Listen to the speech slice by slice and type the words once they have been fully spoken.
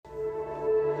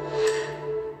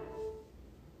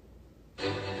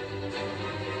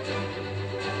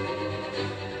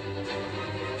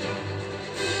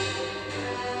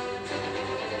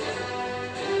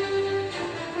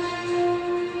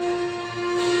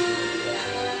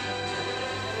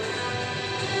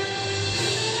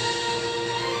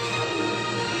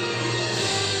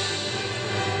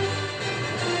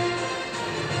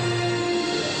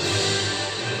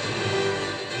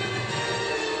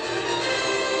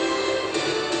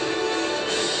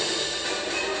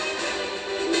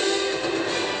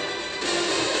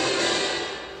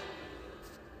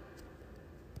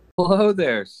Hello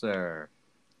there, sir.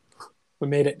 We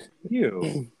made it.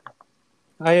 You.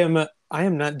 I am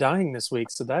not dying this week,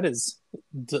 so that is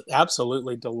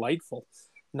absolutely delightful.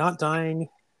 Not dying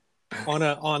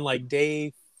on like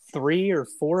day 3 or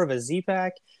 4 of a Z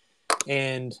pack,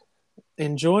 and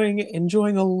enjoying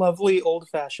a lovely old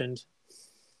fashioned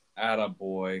Atta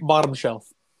boy. bottom shelf.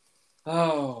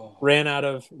 Oh. Ran out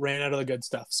of the good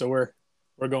stuff, so we're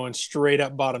going straight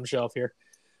up bottom shelf here.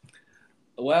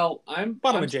 Well, I'm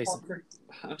Bottom I'm adjacent. sponsored,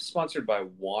 I'm sponsored by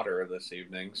water this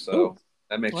evening, Ooh, so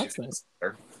that makes well, you that's feel nice.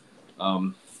 better.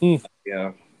 Um, Mm.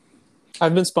 yeah.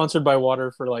 I've been sponsored by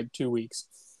water for like 2 weeks.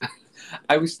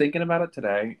 I was thinking about it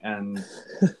today, and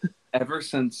ever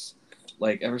since,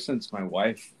 ever since my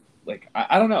wife,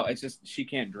 I don't know, it's just she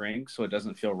can't drink, so it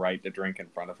doesn't feel right to drink in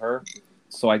front of her.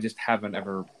 So I just haven't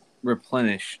ever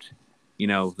replenished,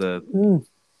 the Mm,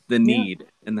 yeah. need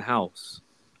in the house.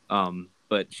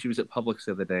 But she was at Publix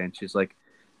the other day, and she's like,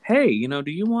 "Hey, do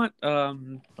you want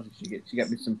what did she get? She got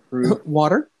me some fruit."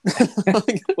 Water.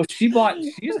 Well, she's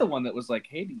the one that was like,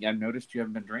 "Hey, I noticed you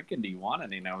haven't been drinking. Do you want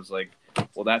any?" And I was like,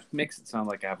 "Well, that makes it sound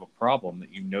like I have a problem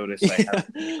that you notice I Yeah.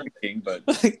 haven't been drinking." But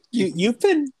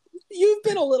You've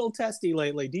been a little testy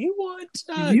lately.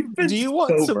 you've been Do you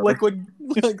want some sober. liquid?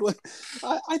 Like,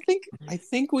 I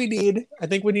think we need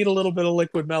a little bit of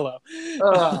liquid mellow.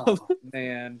 Um, Oh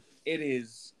man, it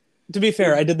is. to be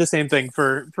fair, I did the same thing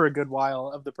for a good while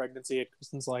of the pregnancy. And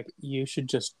Kristen's like, you should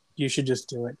just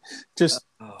do it. Just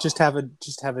just Oh. have a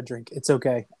just have a drink. It's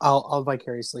okay. I'll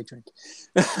vicariously drink.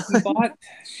 She bought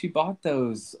she bought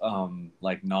those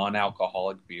like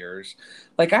non-alcoholic beers.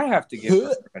 Like I have to give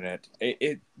her credit.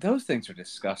 Those things are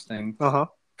disgusting. Uh-huh.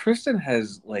 Kristen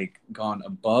has like gone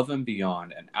above and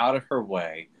beyond and out of her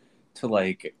way to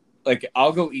like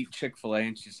I'll go eat Chick-fil-A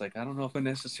and she's like, I don't know if I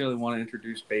necessarily want to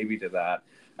introduce baby to that.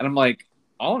 And I'm like,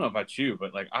 I don't know about you,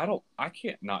 but like I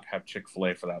can't not have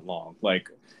Chick-fil-A for that long. Like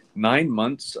 9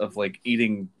 months of like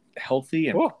eating healthy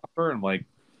and Oh, proper and like,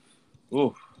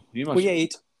 oh, you must we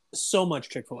ate so much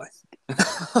Chick-fil-A.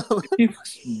 you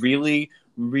must really,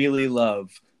 really love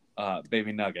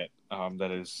baby nugget. That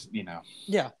is,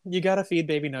 Yeah, you gotta feed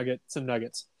baby Nugget some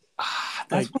nuggets.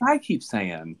 that's Like, what I keep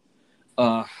saying.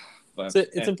 Uh, but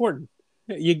it's important.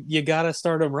 You gotta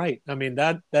start them right. I mean,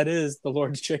 that is the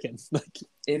Lord's chicken. Like,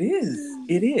 it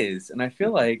is, and I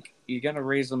feel like you're gonna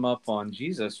raise them up on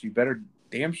Jesus. You better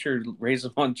damn sure raise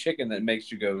them on chicken that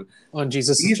makes you go, on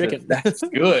Jesus's Jesus, chicken. that's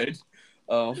good.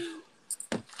 Um,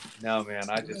 no, man,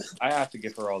 I have to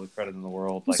give her all the credit in the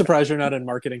world. I'm Like surprised you're not in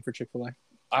marketing for Chick-fil-A.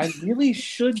 I really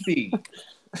should be.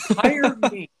 Hire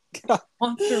me,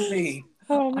 sponsor me.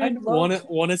 Oh I man, love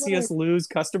want to see Chick-fil-A. us lose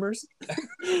customers?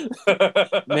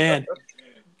 Man,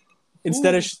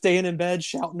 instead of Ooh. staying in bed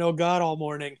shouting "Oh God" all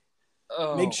morning,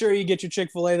 make Oh, sure you get your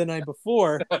Chick-fil-A the night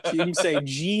before, so you can say,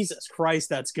 "Jesus Christ,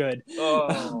 that's good."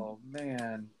 oh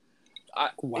man. I,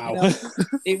 you Wow. know,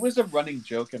 it was a running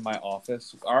joke in my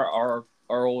office. Our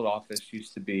old office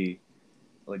used to be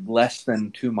like less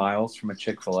than 2 miles from a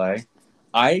Chick-fil-A.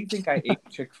 I think I ate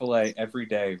Chick-fil-A every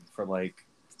day for like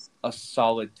a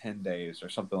solid 10 days or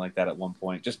something like that at one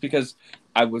point, just because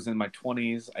I was in my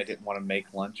 20s. I didn't want to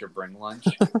make lunch or bring lunch.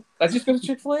 I just go to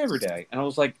Chick-fil-A every day. And I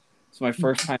was like, it's my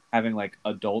first time having like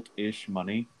adult-ish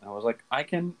money. And I was like, I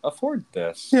can afford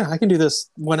this. Yeah, I can do this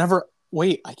whenever.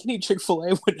 Wait, I can eat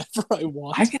Chick-fil-A whenever I I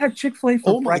want. can have Chick-fil-A for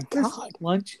Oh my breakfast, God,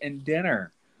 lunch, and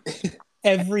dinner.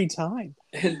 every time.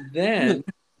 And then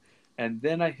and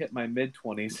then I hit my mid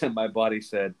 20s and my body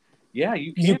said, yeah,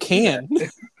 you You can do can.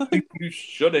 that. You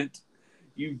shouldn't.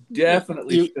 You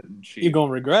definitely you shouldn't you're cheat.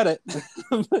 gonna regret it.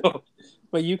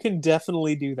 But you can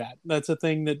definitely do that. That's a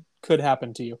thing that could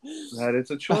happen to you. That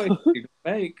is a choice you can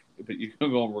make, but you're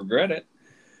going to regret it.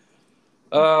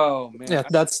 Oh, man. Yeah,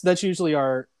 that's usually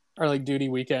our like duty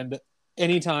weekend.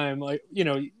 Anytime, like,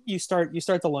 you start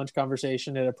the lunch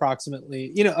conversation at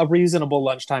approximately, a reasonable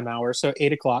lunchtime hour, so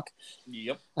 8 o'clock.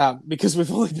 Yep. Because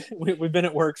we've been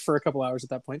at work for a couple hours at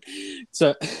that point,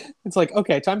 so it's like,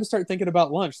 okay, time to start thinking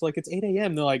about lunch. Like, it's 8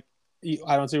 a.m. They're like,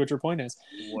 I don't see what your point is.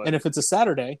 What And if it's a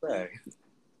Saturday, say?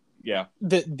 Yeah.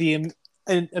 the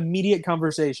an immediate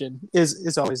conversation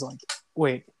is always like,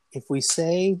 wait, if we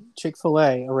say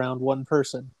Chick-fil-A around one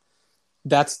person,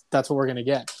 that's what we're gonna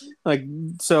get. Like,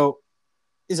 so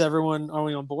are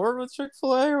we on board with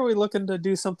Chick-fil-A, or are we looking to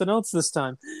do something else this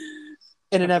time?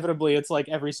 And inevitably it's like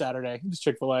every Saturday it's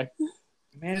Chick-fil-A.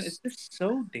 Man, it's just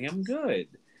so damn good. It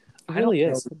I don't really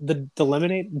know. is. The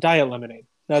lemonade, diet lemonade.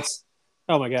 That's,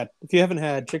 oh my God. If you haven't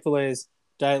had Chick-fil-A's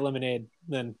diet lemonade,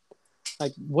 then,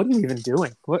 like, what are you even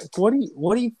doing? What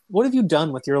have you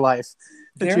done with your life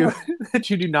that There you are that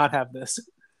you do not have this?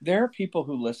 there are people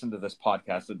who listen to this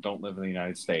podcast that don't live in the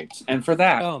United States, and for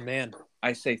that, Oh man,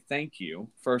 I say thank you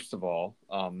first of all.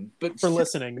 But for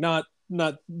listening, not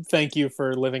thank you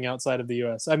for living outside of the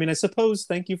U.S. I mean, I suppose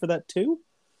thank you for that too,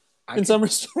 in some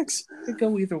respects. could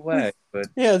go either way, but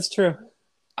Yeah, it's true.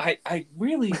 I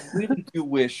really, really do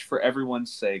wish for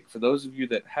everyone's sake, for those of you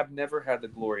that have never had the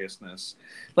gloriousness,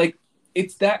 like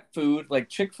it's that food, like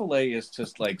Chick-fil-A is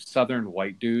just like Southern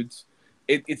white dudes.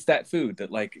 It's that food that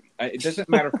like it doesn't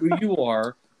matter who you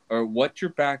are or what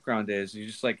your background is. You're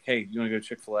just like, hey, you want to go to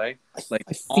Chick-fil-A? Like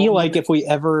I feel like if we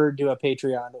ever do a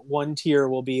Patreon, one tier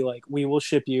will be like we will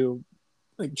ship you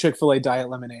like Chick-fil-A diet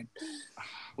lemonade.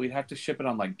 we'd have to ship it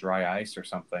on like dry ice or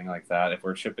something like that if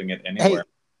we're shipping it anywhere.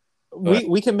 Hey,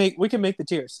 we can make the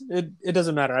tiers. It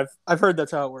doesn't matter. I've heard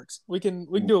that's how it works. We can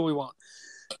do what we want.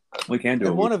 We can do it.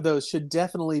 And one of those should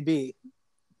definitely be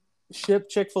ship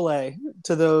Chick-fil-A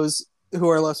to those who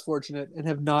are less fortunate and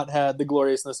have not had the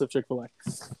gloriousness of Chick-fil-A.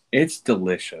 It's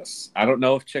delicious. I don't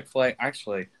know if Chick-fil-A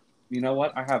actually. You know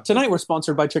what? I have Tonight we're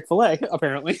sponsored by Chick-fil-A.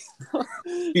 Apparently,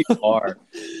 we are.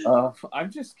 I'm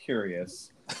just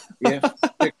curious if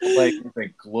Chick-fil-A is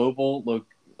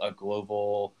a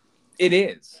global. It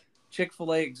is.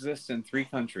 Chick-fil-A exists in 3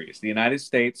 countries: the United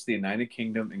States, the United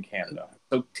Kingdom, and Canada.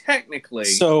 So technically,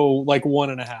 like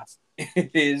 1.5.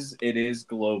 It is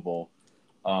global.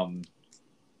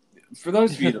 For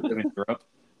those of you that live in Europe,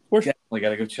 we're definitely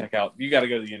got to go check out. You got to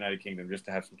go to the United Kingdom just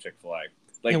to have some Chick-fil-A.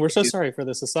 Like, and we're so sorry for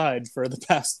this aside for the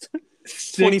past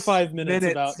 25 minutes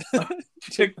about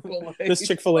Chick-fil-A. This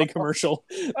Chick-fil-A commercial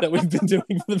that we've been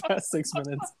doing for the past 6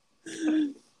 minutes.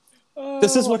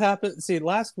 This is what happened. See,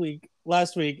 last week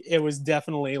it was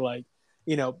definitely like,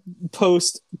 you know,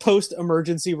 post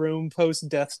emergency room, post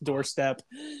death's doorstep,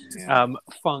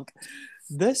 funk.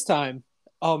 This time,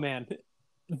 oh man,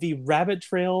 the rabbit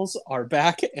trails are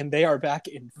back, and they are back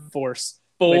in force.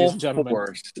 Ladies and gentlemen,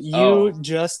 you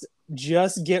just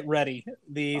get ready.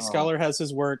 The scholar has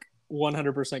his work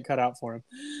 100% cut out for him.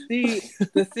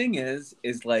 The thing is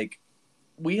like,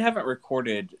 we haven't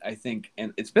recorded, I think,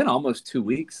 and it's been almost 2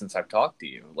 weeks since I've talked to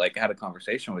you, like had a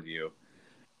conversation with you,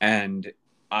 and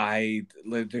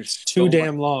there's too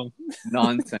damn long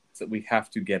nonsense that we have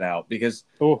to get out because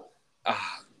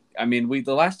I mean,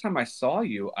 the last time I saw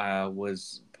you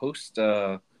was post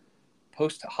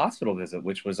hospital visit,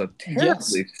 which was a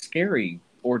terribly scary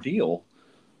ordeal.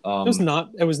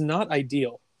 It was not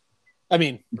ideal. I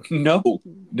mean, no,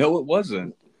 it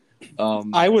wasn't.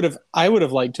 I would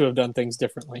have liked to have done things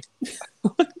differently.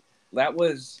 That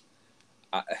was,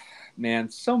 man,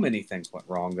 so many things went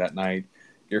wrong that night.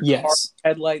 Your car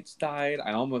headlights died.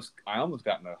 I almost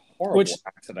got in a horrible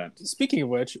accident. Speaking of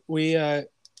which, we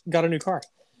got a new car.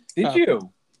 Did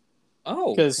you?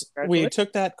 Oh, because we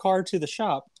took that car to the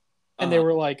shop, and they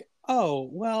were like, "Oh,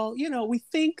 well, you know, we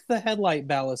think the headlight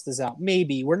ballast is out.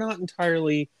 Maybe we're not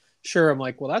entirely sure." I'm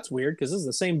like, "Well, that's weird because this is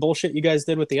the same bullshit you guys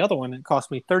did with the other one. It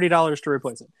cost me $30 to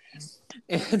replace it,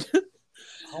 and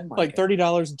like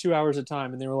 $30 in 2 hours of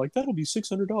time." And they were like, "That'll be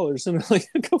 $600." And I'm like,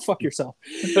 "Go fuck yourself."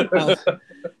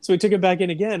 So we took it back in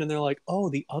again, and they're like, "Oh,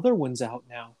 the other one's out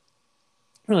now."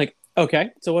 We're like, "Okay,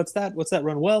 so what's that? What's that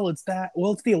run?" Well, it's the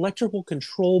electrical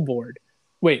control board.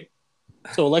 Wait,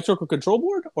 so electrical control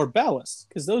board or ballast?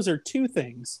 Because those are two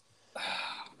things.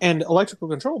 And electrical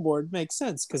control board makes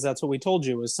sense because that's what we told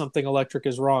you is something electric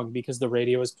is wrong because the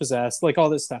radio is possessed, like all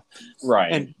this stuff.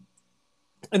 Right. And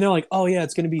they're like, "Oh yeah,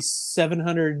 it's going to be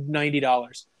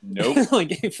 $790." Nope.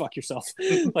 Like, hey, fuck yourself.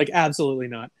 Like, absolutely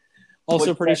not.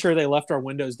 Also, pretty sure they left our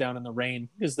windows down in the rain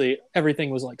because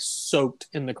everything was like soaked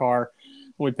in the car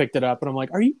when we picked it up. And I'm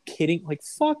like, "Are you kidding? Like,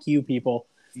 fuck you people."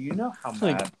 Do you know how mad?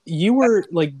 Like, you were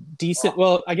like decent.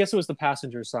 Well, I guess it was the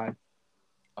passenger side.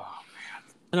 Oh man.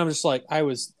 And I'm just like, I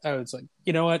was like,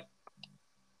 you know what?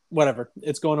 Whatever.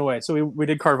 It's going away. So we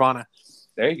did Carvana.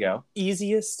 There you go.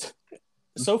 Easiest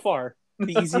so far.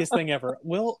 The easiest thing ever.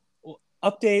 We'll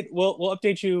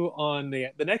update you on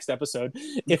the next episode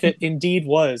if it indeed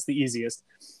was the easiest.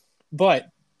 But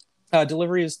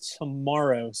delivery is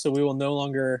tomorrow, so we will no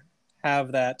longer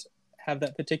have that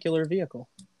particular vehicle.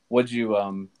 What'd you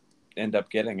end up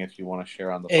getting, if you want to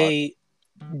share on the podcast? A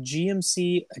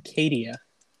GMC Acadia.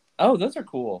 Oh, those are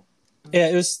cool. Yeah,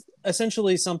 it was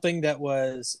essentially something that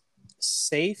was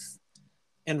safe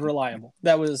and reliable.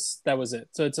 That was it.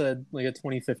 So it's a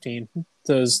 2015.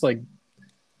 So it's like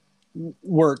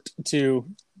worked to,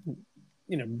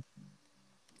 you know.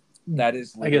 That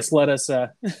is, I guess, let us.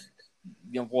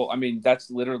 Well, I mean, that's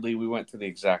literally, we went through the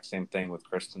exact same thing with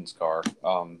Kristen's car.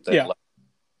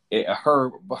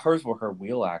 Hers were her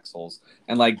wheel axles,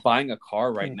 and like buying a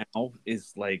car right now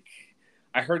is like,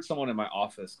 I heard someone in my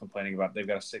office complaining about they've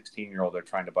got a 16-year-old they're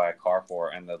trying to buy a car for,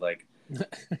 and they're like,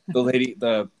 the lady,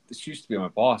 she used to be my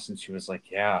boss, and she was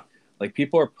like, yeah, like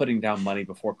people are putting down money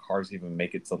before cars even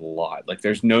make it to the lot. Like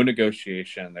there's no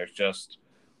negotiation. There's just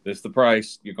this is the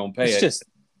price you're gonna pay It's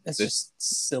just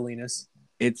silliness.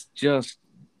 It's just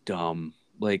dumb.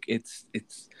 Like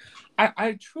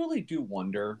I truly do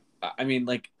wonder. I mean,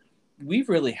 like we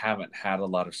really haven't had a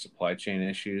lot of supply chain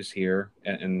issues here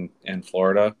in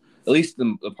Florida, at least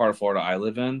the part of Florida I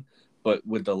live in. But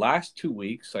with the last 2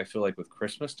 weeks, I feel like with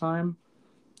Christmas time,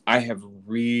 I have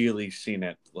really seen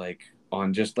it like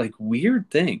on just like weird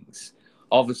things.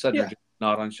 All of a sudden, they're just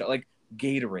not on show. Like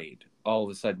Gatorade. All of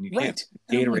a sudden, you can't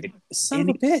Gatorade. Like, son of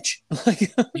a bitch.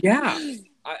 Like, yeah,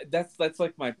 that's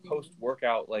like my post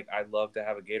workout. Like I love to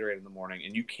have a Gatorade in the morning,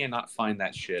 and you cannot find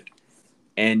that shit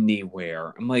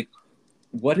anywhere. I'm like,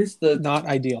 what is the not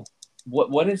ideal?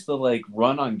 What is the like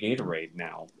run on Gatorade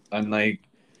now? I'm like,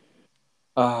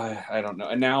 I don't know.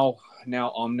 And now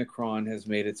Omicron has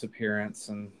made its appearance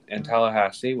in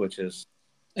Tallahassee, which is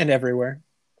and everywhere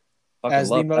as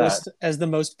the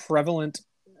most prevalent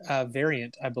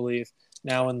variant, I believe,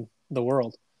 now in the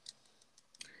world.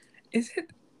 Is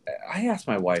it? I asked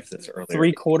my wife this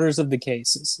earlier. 3/4 of the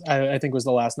cases, I think, was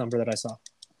the last number that I saw.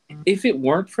 If it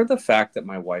weren't for the fact that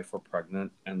my wife were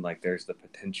pregnant and like there's the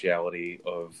potentiality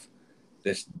of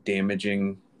this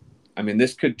damaging, I mean,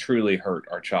 this could truly hurt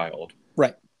our child.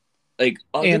 Right. Like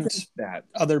and that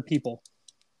other people,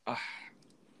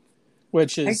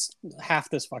 which is half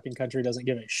this fucking country doesn't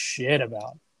give a shit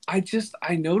about. I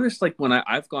noticed like when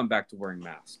I've gone back to wearing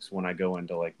masks when I go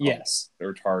into like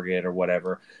or Target or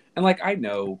whatever, and like I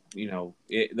know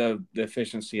the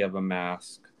efficiency of a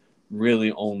mask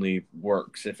really only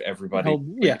works if everybody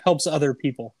helps other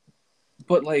people,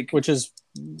 but like which is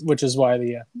why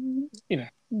the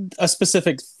a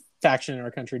specific faction in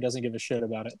our country doesn't give a shit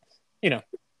about it.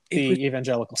 The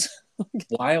evangelicals.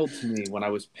 Wild to me when I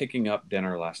was picking up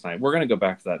dinner last night. We're gonna go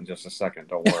back to that in just a second.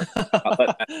 Don't worry.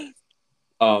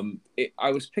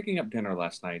 I was picking up dinner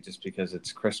last night just because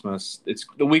it's Christmas. It's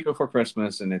the week before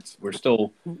Christmas, and we're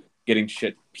still getting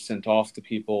shit sent off to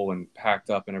people and packed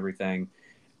up and everything.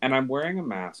 And I'm wearing a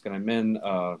mask, and I'm in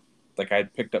like I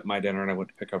had picked up my dinner, and I went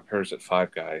to pick up hers at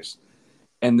Five Guys.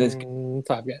 And this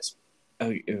Five Guys,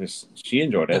 she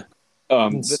enjoyed it.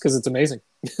 Because it's amazing.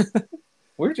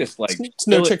 We're just like it's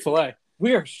no Chick-fil-A.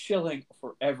 We are shilling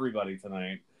for everybody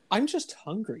tonight. I'm just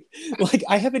hungry. Like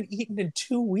I haven't eaten in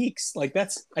 2 weeks. Like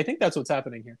I think that's what's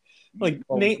happening here. Like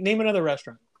name another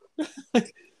restaurant.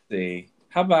 See,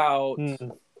 how about?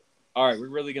 All right, we're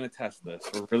really gonna test this.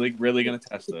 We're really gonna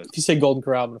test this. If you say Golden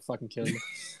Corral, I'm gonna fucking kill you.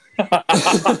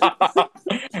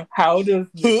 How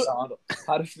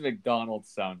does McDonald's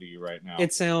sound to you right now?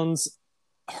 It sounds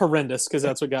horrendous because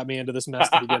that's what got me into this mess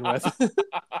to begin with.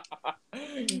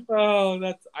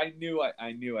 Oh, I knew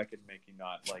I could make you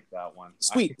not like that one.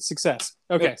 Sweet success.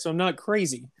 Okay, so I'm not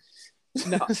crazy.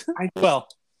 No,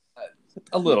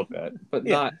 a little bit, but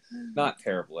not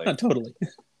terribly. Not totally.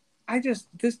 I just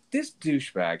this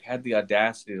douchebag had the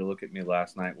audacity to look at me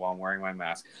last night while I'm wearing my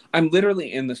mask. I'm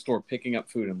literally in the store picking up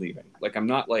food and leaving. Like I'm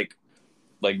not like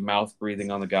mouth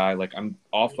breathing on the guy. Like I'm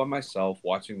off by myself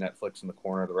watching Netflix in the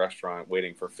corner of the restaurant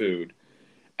waiting for food.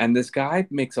 And this guy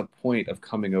makes a point of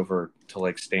coming over to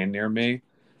like stand near me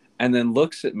and then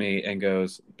looks at me and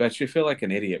goes, "Bet you feel like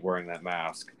an idiot wearing that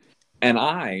mask." And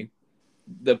I,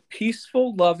 the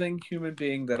peaceful, loving human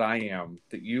being that I am,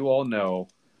 that you all know,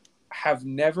 have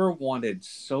never wanted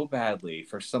so badly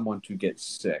for someone to get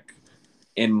sick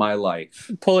in my life.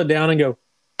 Pull it down and go,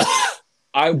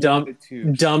 I wanted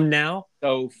to. Dumb now?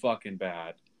 So fucking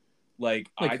bad. Like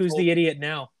who's the idiot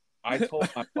now? I told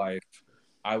my wife,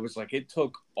 I was like, it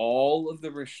took all of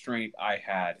the restraint I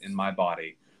had in my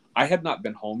body. I had not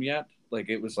been home yet. Like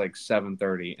it was like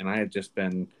 7:30 and I had just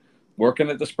been working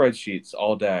at the spreadsheets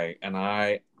all day. And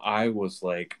I was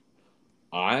like,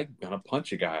 I'm going to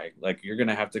punch a guy. Like you're going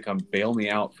to have to come bail me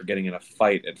out for getting in a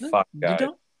fight at Five Guys.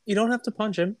 You don't have to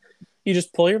punch him. You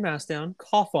just pull your mask down,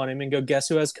 cough on him and go, guess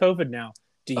who has COVID now?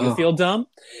 Do you feel dumb?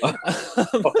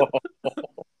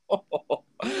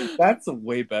 That's a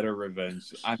way better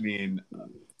revenge. I mean,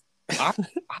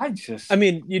 I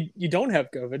mean, you don't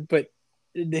have COVID, but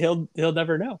he'll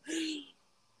never know.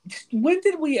 When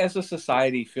did we as a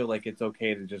society feel like it's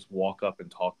okay to just walk up and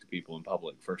talk to people in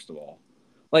public, first of all?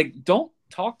 Like, don't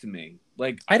talk to me.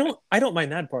 Like I don't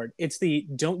mind that part. It's the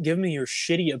don't give me your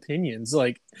shitty opinions.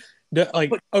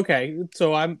 Okay,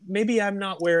 so I'm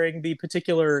not wearing the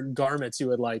particular garments you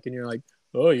would like, and you're like,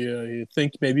 oh yeah, you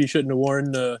think maybe you shouldn't have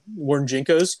worn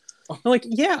JNCOs? I'm like,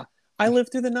 yeah, I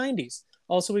lived through the 90s.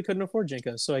 Also, we couldn't afford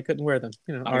Jinkos, so I couldn't wear them.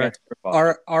 You know, I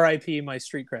got R.I.P. my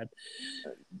street cred.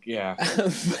 Yeah.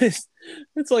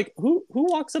 It's like who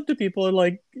walks up to people and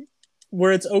like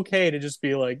where it's okay to just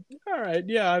be like, all right,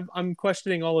 yeah, I'm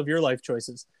questioning all of your life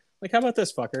choices. Like, how about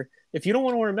this, fucker? If you don't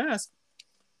want to wear a mask,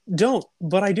 don't.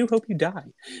 But I do hope you die.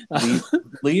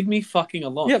 Leave me fucking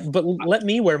alone. Yeah, but let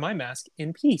me wear my mask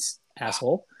in peace,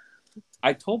 asshole.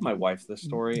 I told my wife this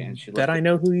story, and she bet I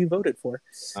know who you voted for.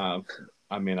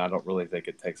 I mean, I don't really think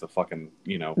it takes a fucking,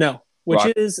 No, which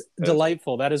is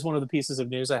delightful. That is one of the pieces of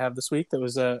news I have this week that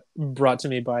was brought to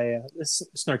me by this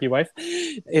snarky wife.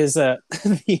 Is the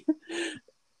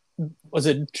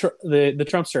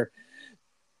Trumpster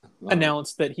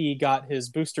announced that he got his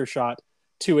booster shot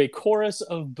to a chorus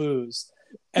of boos,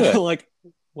 and I'm like,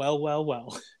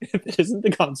 well, if it isn't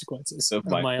the consequences of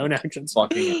my own actions.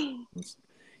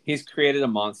 He's created a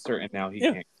monster, and now he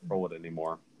can't control it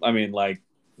anymore. I mean, like,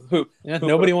 who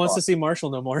nobody wants to see Marshall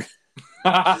no more.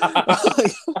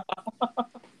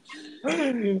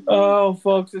 Oh,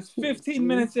 folks, it's 15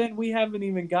 minutes in. We haven't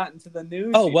even gotten to the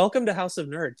news. Oh, welcome to House of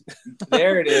Nerd.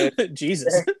 There it is.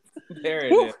 Jesus. There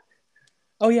it is.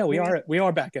 Oh yeah, we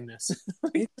are back in this.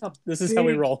 This is how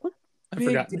we roll. I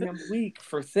forgot. Damn week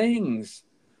for things.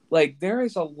 Like, there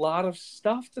is a lot of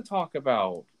stuff to talk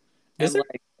about. Is there?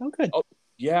 Good. Oh,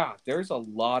 yeah, there's a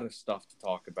lot of stuff to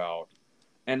talk about.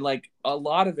 And, like, a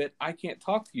lot of it I can't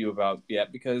talk to you about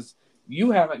yet because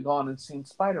you haven't gone and seen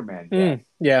Spider-Man yet.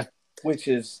 Yeah. Which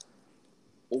is,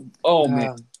 oh,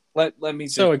 man. Let me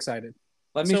just... So excited.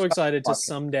 So excited to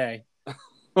someday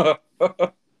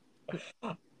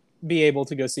be able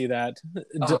to go see that.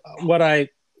 What I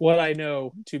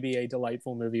know to be a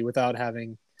delightful movie without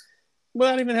even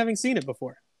having seen it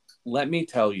before. Let me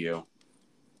tell you,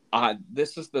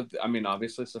 obviously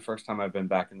it's the first time I've been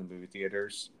back in the movie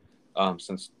theaters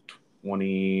since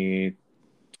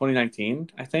 2019,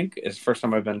 I think. It's the first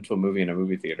time I've been to a movie in a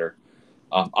movie theater.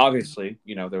 Obviously,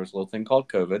 there was a little thing called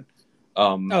COVID.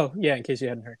 Oh, yeah, in case you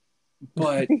hadn't heard.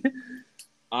 But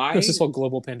this is a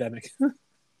global pandemic.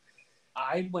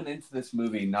 I went into this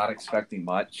movie not expecting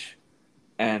much,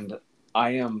 and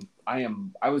I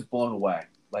was blown away.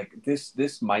 Like,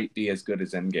 this might be as good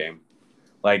as Endgame.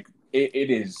 Like, it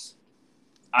is.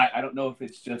 I don't know if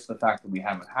it's just the fact that we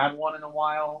haven't had one in a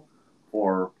while,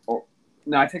 or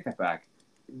no, I take that back.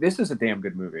 This is a damn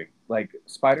good movie. Like,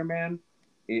 Spider-Man,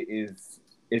 it is.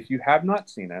 If you have not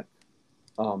seen it,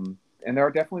 and there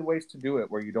are definitely ways to do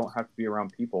it where you don't have to be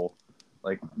around people.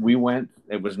 Like, we went.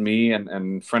 It was me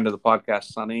and friend of the podcast,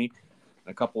 Sonny,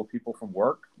 and a couple of people from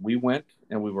work. We went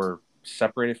and we were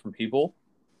separated from people.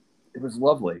 It was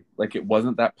lovely. Like, it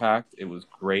wasn't that packed. It was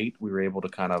great. We were able to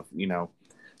kind of,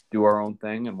 do our own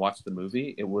thing and watch the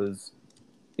movie. It was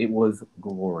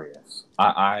glorious.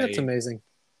 That's amazing.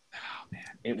 Oh,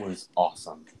 man, it was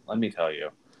awesome. Let me tell you.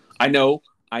 I know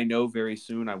very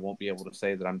soon I won't be able to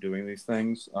say that I'm doing these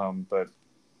things. But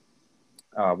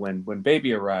when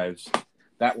baby arrives,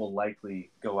 that will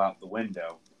likely go out the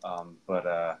window. I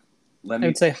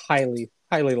would say highly,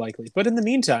 highly likely. But in the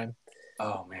meantime,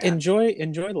 oh man, enjoy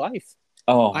life.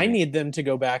 Oh, I need them to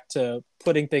go back to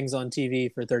putting things on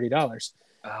TV for $30.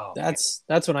 Oh, that's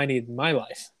what I need in my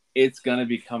life. It's gonna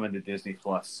be coming to Disney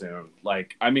Plus soon.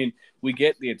 Like, I mean, we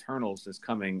get the Eternals is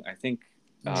coming. I think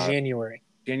January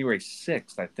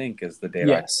 6th. I think is the date.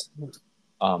 Yes.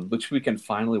 Which we can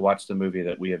finally watch the movie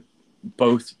that we have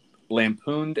both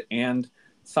lampooned and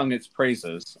sung its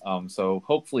praises. So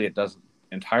hopefully it doesn't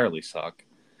entirely suck.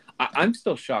 I'm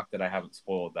still shocked that I haven't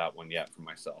spoiled that one yet for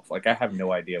myself. Like, I have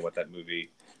no idea what that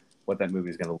movie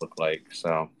is going to look like.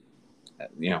 So,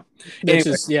 Which anyway.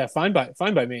 is fine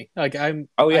by me. Like, I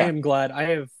am glad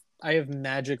I have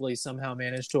magically somehow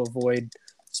managed to avoid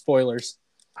spoilers.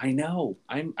 I know.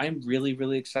 I'm really,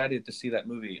 really excited to see that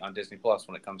movie on Disney Plus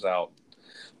when it comes out.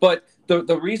 But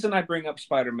the reason I bring up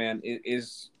Spider-Man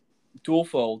is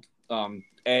dualfold.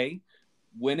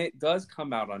 When it does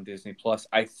come out on Disney Plus,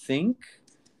 I think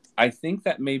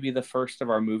that may be the first of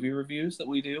our movie reviews that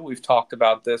we do. We've talked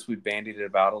about this. We've bandied it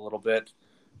about a little bit.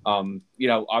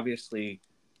 Obviously,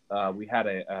 we had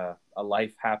a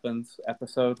Life Happens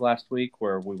episode last week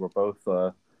where we were both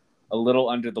a little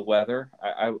under the weather.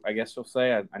 I guess you'll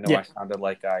say. I know I sounded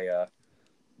like I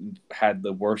had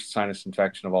the worst sinus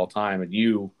infection of all time, and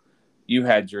you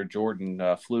had your Jordan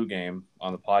flu game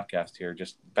on the podcast here,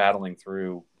 just battling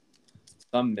through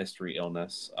some mystery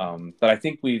illness. But I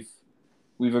think we've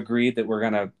agreed that we're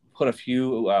gonna put a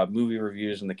few movie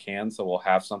reviews in the can, so we'll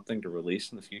have something to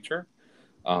release in the future.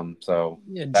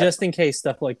 Just in case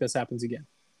stuff like this happens again.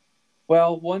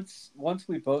 Well, once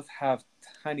we both have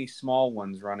tiny small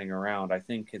ones running around, I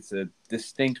think it's a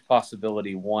distinct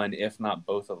possibility one, if not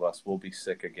both of us, will be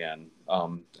sick again.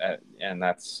 And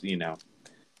that's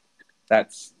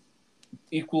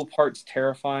equal parts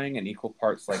terrifying and equal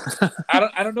parts like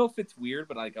I don't know if it's weird,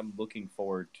 but like I'm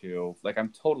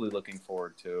totally looking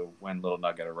forward to when Little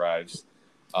Nugget arrives,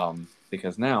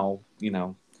 because now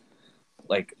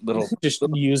like Just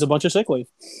use a bunch of sick leave.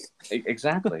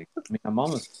 exactly. I mean, I'm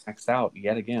almost maxed out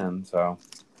yet again. So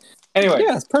anyway,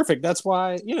 Yeah, it's perfect. That's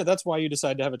why you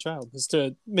decide to have a child, is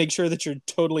to make sure that you're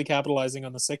totally capitalizing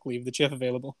on the sick leave that you have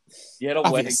available. get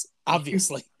away.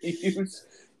 Obviously.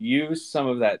 Use some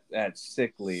of that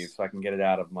sick leave so I can get it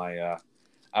out of my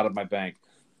bank.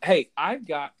 Hey, I've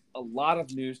got a lot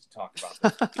of news to talk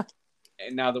about this.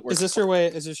 And now that we're Is this your way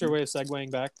of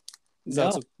segueing back? Is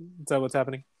that what's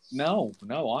happening? No,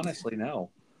 honestly, no.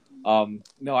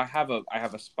 No, I have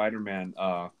a Spider-Man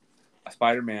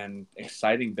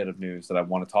exciting bit of news that I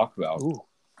want to talk about. Ooh.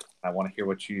 I want to hear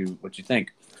what you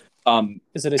think.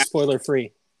 Is it a spoiler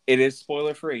free? It is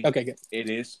spoiler free. Okay, good. It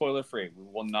is spoiler free.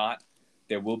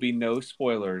 There will be no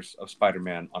spoilers of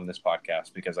Spider-Man on this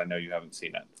podcast because I know you haven't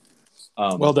seen it.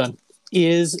 Well done.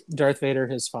 Is Darth Vader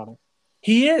his father?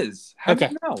 He is. How'd you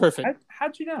know? Perfect.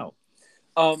 How'd you know?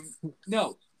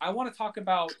 No, I want to talk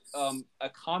about a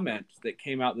comment that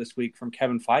came out this week from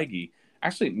Kevin Feige.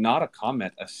 Actually, not a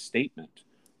comment, a statement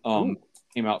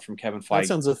came out from Kevin Feige.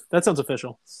 That sounds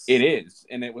official. It is,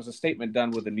 and it was a statement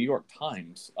done with the New York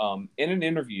Times. In an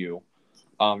interview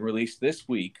released this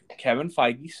week, Kevin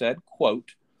Feige said,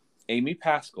 quote, Amy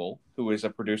Pascal, who is a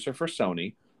producer for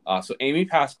Sony, so Amy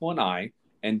Pascal and I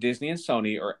and Disney and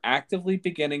Sony are actively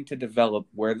beginning to develop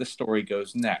where the story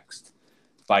goes next.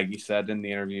 Feige said in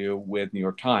the interview with New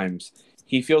York Times,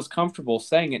 he feels comfortable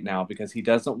saying it now because he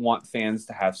doesn't want fans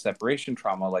to have separation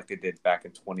trauma like they did back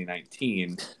in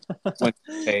 2019 when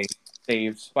they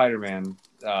saved Spider-Man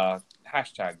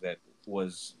hashtag that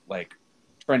was like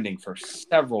trending for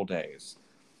several days.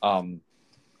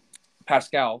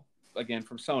 Pascal, again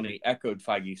from Sony, echoed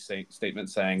Feige's statement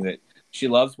saying that she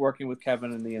loves working with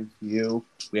Kevin in the MCU.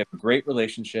 We have a great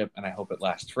relationship, and I hope it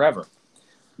lasts forever.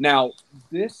 Now,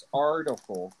 this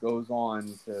article goes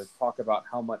on to talk about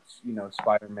how much,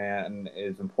 Spider-Man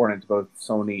is important to both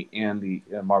Sony and the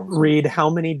Marvel. Read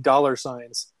how many dollar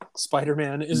signs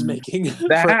Spider-Man is making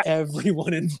for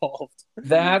everyone involved.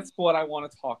 That's what I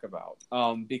want to talk about.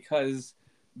 Because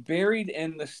buried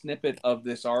in the snippet of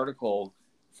this article,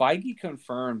 Feige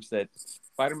confirms that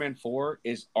Spider-Man 4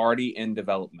 is already in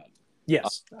development.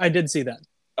 Yes, I did see that.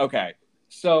 Okay,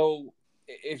 so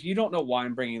if you don't know why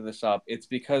I'm bringing this up, it's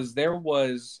because there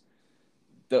was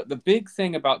the big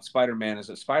thing about Spider-Man is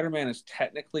that Spider-Man is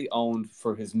technically owned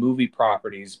for his movie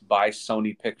properties by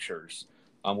Sony Pictures,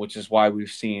 which is why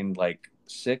we've seen like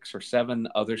 6 or 7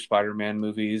 other Spider-Man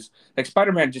movies. Like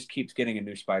Spider-Man just keeps getting a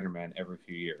new Spider-Man every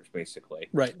few years, basically.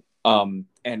 Right. And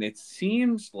it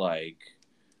seems like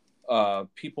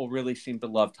people really seem to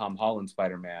love Tom Holland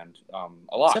Spider-Man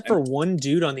a lot. Except for one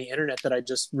dude on the internet that I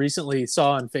just recently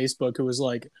saw on Facebook who was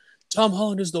like, Tom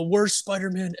Holland is the worst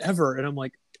Spider-Man ever. And I'm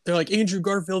like, they're like Andrew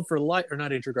Garfield for life, or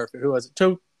not Andrew Garfield, who was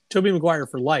it? Tobey Maguire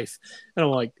for life. And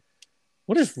I'm like,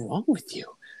 what is wrong with you?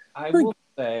 Will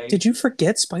say, did you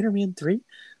forget Spider-Man 3?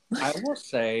 I will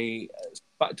say,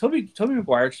 Tobey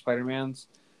Maguire's Spider-Mans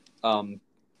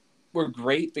were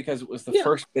great because it was the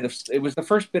first bit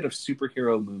of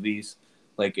superhero movies.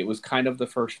 Like it was kind of the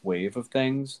first wave of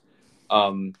things.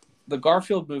 The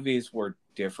Garfield movies were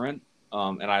different,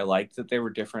 and I liked that they were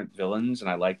different villains, and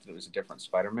I liked that it was a different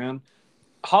Spider-Man.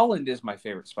 Holland is my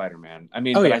favorite Spider-Man. I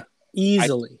mean,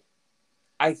 easily.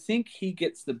 I think he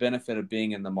gets the benefit of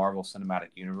being in the Marvel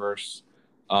Cinematic Universe,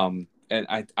 and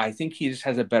I think he just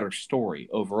has a better story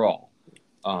overall.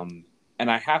 And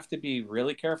I have to be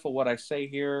really careful what I say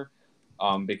here,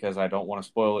 because I don't want to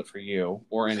spoil it for you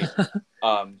or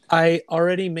anyone. I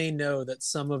already may know that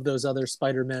some of those other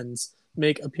Spider-Mens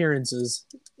make appearances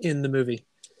in the movie.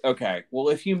 Okay, well,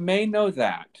 if you may know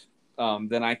that,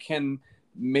 then I can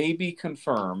maybe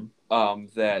confirm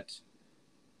that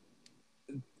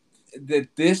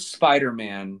this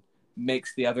Spider-Man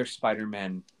makes the other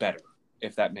Spider-Man better,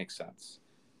 if that makes sense.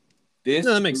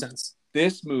 That makes sense.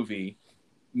 This movie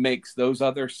makes those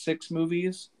other 6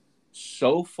 movies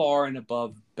so far and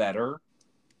above better,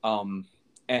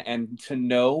 and to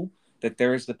know that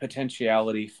there is the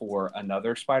potentiality for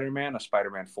another Spider-Man, a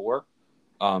Spider-Man 4.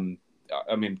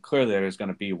 I mean, clearly there's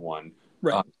going to be one.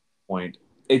 Right. Point.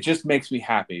 It just makes me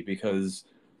happy because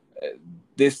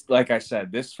this, like I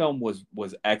said, this film was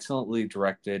excellently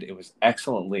directed. It was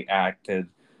excellently acted.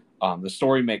 The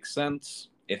story makes sense.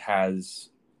 It has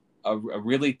a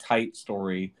really tight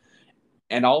story,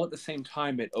 and all at the same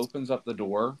time, it opens up the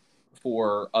door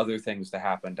for other things to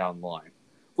happen down the line,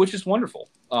 which is wonderful.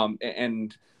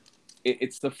 And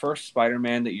it's the first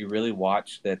Spider-Man that you really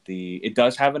watch that it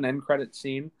does have an end credit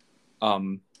scene,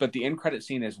 but the end credit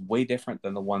scene is way different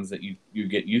than the ones that you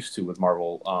get used to with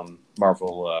Marvel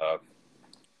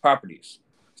properties.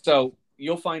 So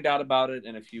you'll find out about it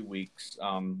in a few weeks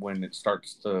when it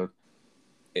starts to.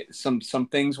 Some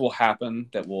things will happen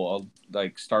that will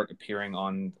like start appearing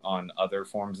on other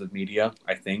forms of media,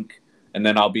 I think, and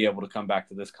then I'll be able to come back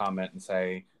to this comment and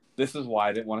say this is why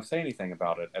I didn't want to say anything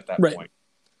about it at that point.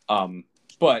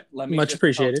 But let me much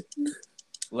appreciated.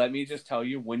 Let me just tell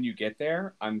you, when you get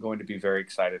there, I'm going to be very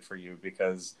excited for you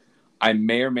because I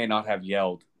may or may not have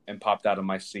yelled and popped out of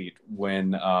my seat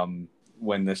when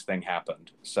this thing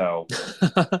happened. So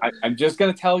I'm just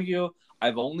going to tell you,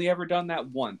 I've only ever done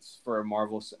that once for a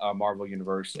Marvel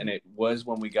universe, and it was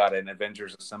when we got an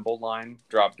Avengers Assemble line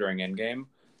drop during Endgame.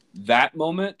 That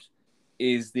moment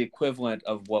is the equivalent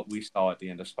of what we saw at the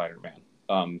end of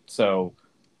Spider-Man. So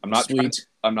I'm not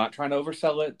trying to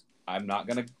oversell it. I'm not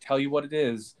going to tell you what it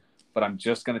is, but I'm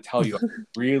just going to tell you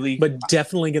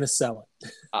definitely going to sell it.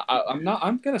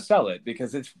 I'm going to sell it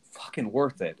because it's fucking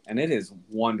worth it, and it is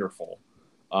wonderful.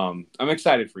 I'm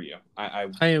excited for you. I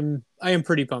am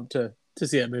pretty pumped to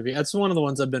see that movie. That's one of the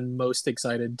ones I've been most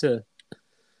excited to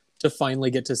finally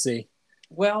get to see.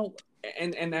 Well,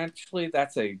 and actually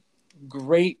that's a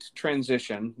great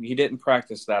transition. He didn't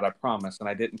practice that, I promise, and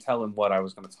I didn't tell him what I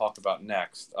was going to talk about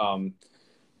next.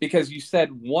 Because you said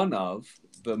one of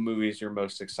the movies you're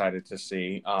most excited to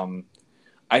see.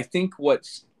 I think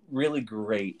what's really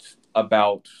great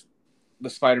about the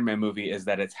Spider-Man movie is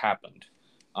that it's happened.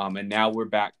 And now we're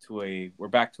back to a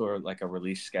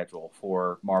release schedule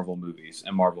for Marvel movies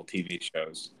and Marvel TV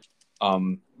shows.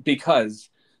 Because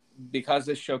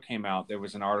this show came out, there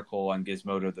was an article on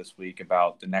Gizmodo this week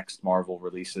about the next Marvel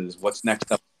releases, what's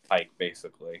next up the pike,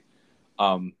 basically.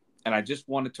 And I just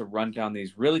wanted to run down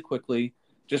these really quickly,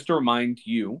 just to remind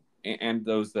you and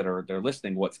those that are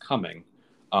listening what's coming.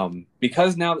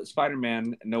 Because now that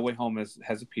Spider-Man No Way Home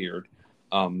has appeared,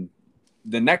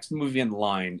 the next movie in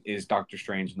line is Doctor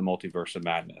Strange and the Multiverse of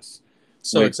Madness.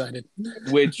 So excited.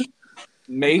 Which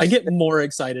I get more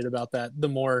excited about that the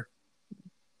more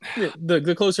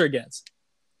the closer it gets.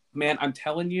 Man, I'm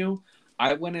telling you,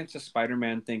 I went into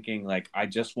Spider-Man thinking like I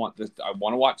want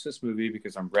to watch this movie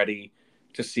because I'm ready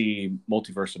to see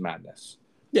Multiverse of Madness.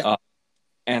 Yeah.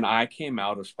 And I came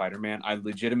out of Spider-Man. I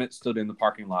legitimately stood in the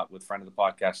parking lot with friend of the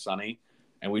podcast, Sonny,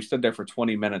 and we stood there for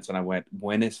 20 minutes and I went,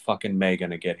 when is fucking May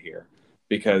going to get here?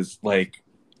 Because like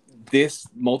this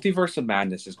Multiverse of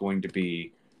Madness is going to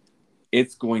be,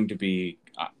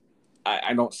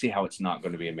 I don't see how it's not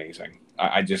going to be amazing.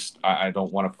 I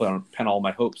don't want to pin all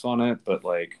my hopes on it, but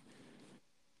like,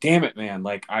 damn it, man.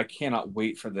 Like I cannot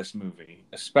wait for this movie,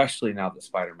 especially now that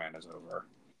Spider-Man is over.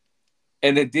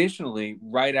 And additionally,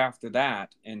 right after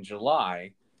that in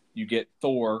July, you get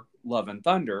Thor, Love and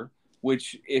Thunder,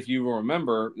 which, if you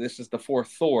remember, this is the fourth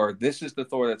Thor. This is the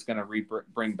Thor that's going to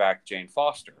bring back Jane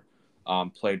Foster,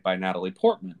 played by Natalie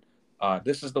Portman.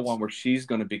 This is the one where she's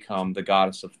going to become the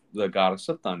goddess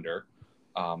of thunder,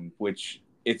 which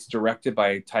it's directed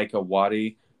by Taika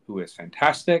Waititi, who is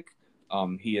fantastic.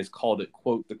 He has called it,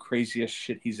 quote, the craziest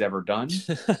shit he's ever done.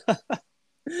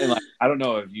 And like, I don't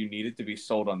know if you needed to be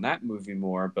sold on that movie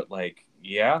more, but like,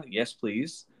 yeah, yes,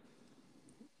 please.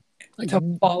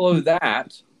 To follow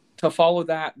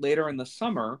that later in the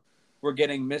summer, we're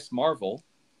getting Miss Marvel,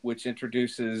 which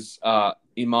introduces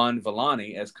Iman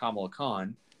Vellani as Kamala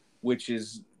Khan, which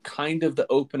is kind of the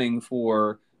opening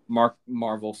for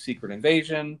Marvel Secret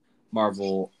Invasion,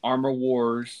 Marvel Armor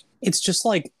Wars. It's just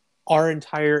like our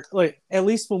entire, like, at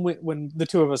least when the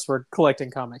two of us were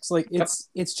collecting comics, like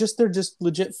it's just they're just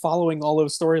legit following all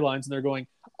those storylines and they're going,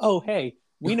 oh hey,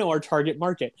 we know our target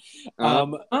market.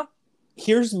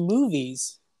 Here's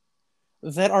movies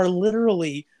that are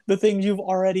literally the things you've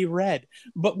already read,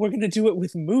 but we're gonna do it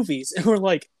with movies, and we're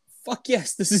like, fuck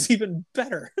yes, this is even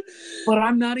better. But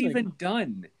I'm not even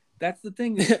done. That's the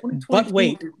thing. But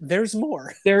wait, there's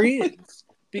more. There is,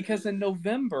 because in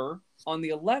November on the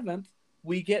 11th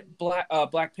we get Black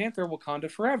Panther: Wakanda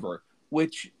Forever,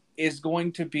 which is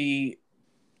going to be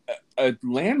a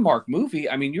landmark movie.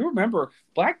 I mean, you remember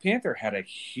Black Panther had a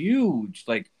huge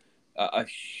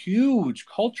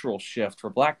cultural shift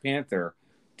for Black Panther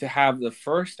to have the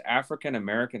first African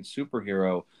American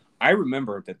superhero. I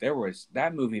remember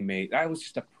that movie that was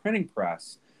just a printing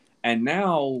press. And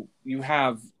now you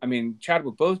have, I mean,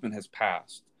 Chadwick Boseman has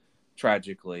passed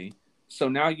tragically. So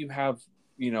now you have,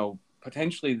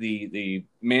 potentially the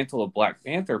mantle of Black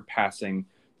Panther passing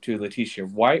to Letitia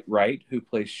White, Wright, who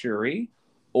plays Shuri,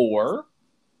 or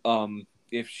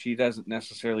if she doesn't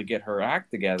necessarily get her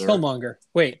act together, Killmonger.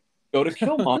 Wait, go to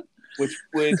Killmonger, which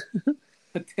would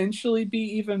potentially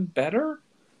be even better.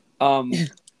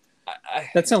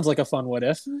 That sounds like a fun what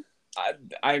if.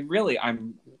 I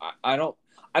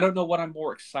don't know what I'm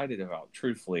more excited about,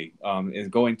 truthfully, is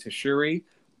going to Shuri,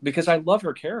 because I love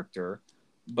her character,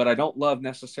 but I don't love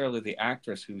necessarily the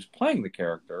actress who's playing the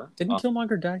character. Didn't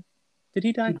Killmonger die? Did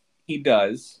he die? He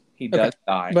does. He does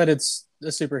die. But it's a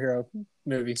superhero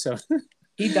movie, so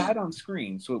he died on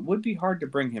screen, so it would be hard to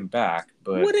bring him back.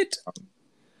 But would it?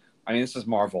 I mean, this is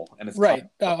Marvel, and it's right.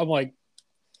 I'm like,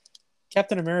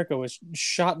 Captain America was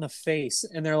shot in the face,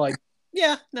 and they're like,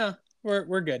 "Yeah, no,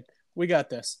 we're good. We got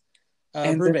this."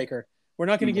 Brubaker, we're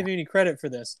not going to give you any credit for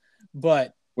this,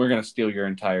 but we're going to steal your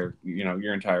entire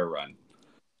run.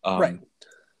 Right.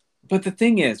 But the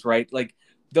thing is, right, like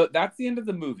that's the end of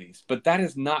the movies, but that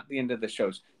is not the end of the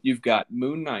shows. You've got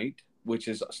Moon Knight, which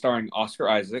is starring Oscar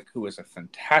Isaac, who is a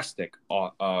fantastic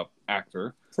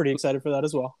actor. Pretty excited for that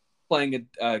as well. Playing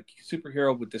a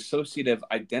superhero with dissociative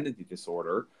identity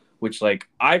disorder, which, like,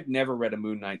 I've never read a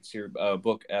Moon Knight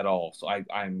book at all, so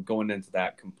I'm going into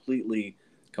that completely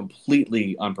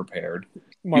unprepared.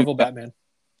 Batman.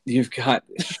 You've got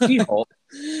She-Hulk,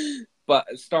 but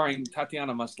starring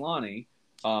Tatiana Maslany.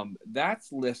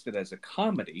 That's listed as a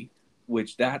comedy,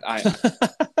 which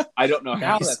I don't know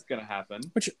how that's going to happen.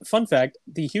 Which, fun fact,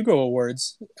 the Hugo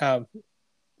Awards, I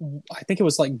think it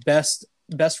was like best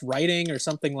writing or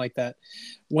something like that,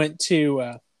 went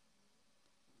to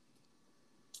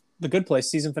The Good Place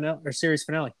season finale or series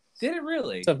finale. Did it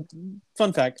really? So,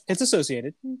 fun fact, it's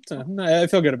associated. So, I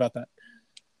feel good about that.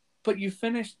 But you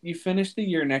finish the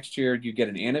year next year. You get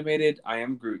an animated I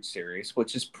Am Groot series,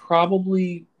 which is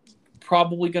probably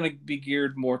going to be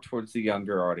geared more towards the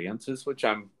younger audiences, which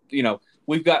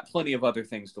we've got plenty of other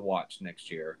things to watch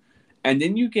next year. And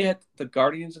then you get the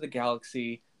Guardians of the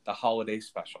Galaxy, the holiday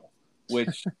special,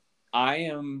 which I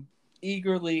am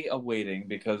eagerly awaiting,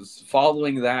 because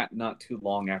following that, not too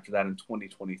long after that in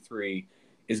 2023,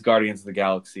 is Guardians of the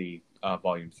Galaxy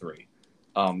Volume 3.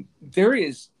 There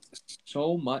is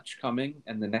so much coming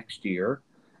in the next year,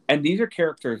 and these are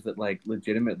characters that, like,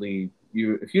 legitimately,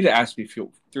 if you'd asked me 3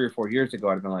 or 4 years ago,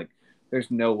 I'd have been like,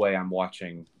 there's no way I'm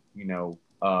watching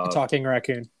a talking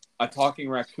raccoon,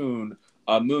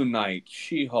 Moon Knight,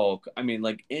 She-Hulk, I mean,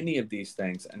 like, any of these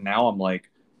things. And now I'm like,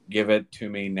 give it to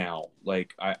me now.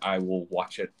 Like, I will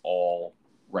watch it all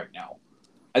right now.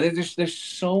 I think there's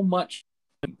so much,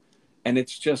 and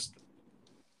it's just,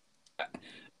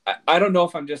 I don't know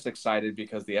if I'm just excited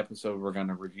because the episode we're going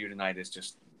to review tonight is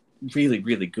just really,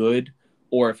 really good,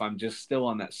 or if I'm just still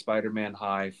on that Spider-Man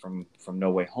high from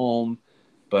No Way Home.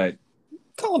 But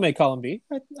column A, column B.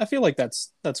 I feel like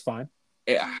that's fine.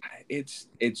 It's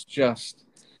just,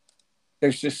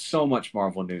 there's just so much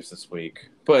Marvel news this week.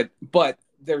 But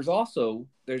there's also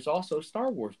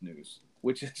Star Wars news,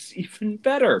 which is even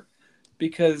better,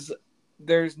 because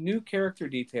there's new character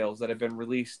details that have been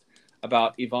released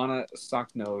about Ivana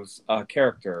Sakno's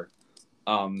character.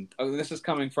 This is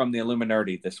coming from the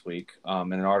Illuminati this week,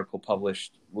 in an article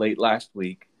published late last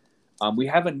week. We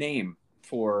have a name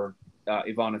for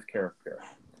Ivana's character,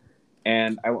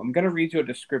 and I'm going to read you a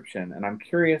description, and I'm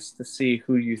curious to see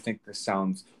who you think this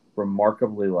sounds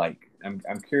remarkably like. I'm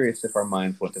curious if our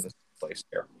minds went to this place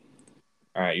here.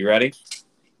 All right, you ready?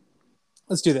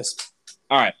 Let's do this.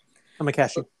 All right. I'm a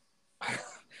cashew.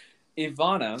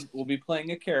 Ivana will be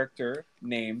playing a character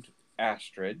named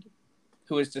Astrid,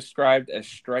 who is described as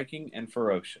striking and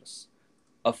ferocious,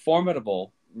 a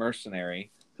formidable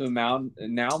mercenary who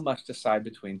now must decide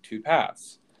between two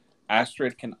paths.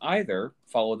 Astrid can either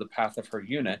follow the path of her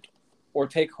unit or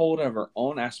take hold of her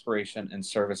own aspiration in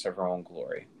service of her own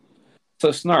glory.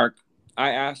 So, Snark,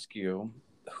 I ask you,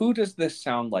 who does this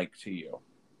sound like to you?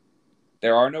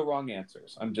 There are no wrong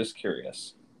answers. I'm just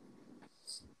curious.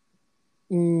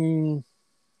 I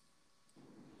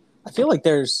feel like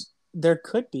there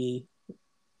could be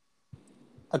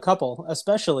a couple,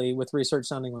 especially with research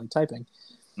sounding like typing.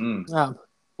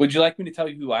 Would you like me to tell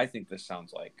you who I think this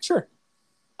sounds like? Sure.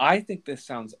 I think this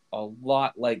sounds a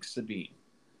lot like Sabine,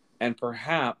 and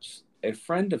perhaps a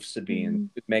friend of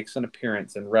Sabine who makes an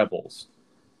appearance in Rebels.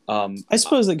 I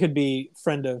suppose it could be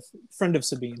friend of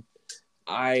Sabine.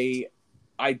 I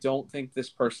don't think this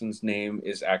person's name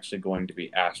is actually going to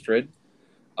be Astrid.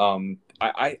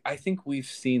 I think we've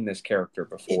seen this character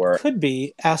before. It could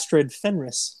be Astrid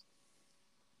Fenris.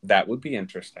 That would be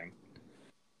interesting.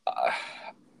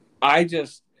 I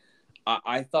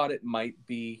thought it might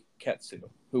be Ketsu,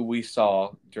 who we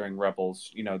saw during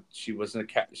Rebels. You know, she was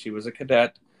a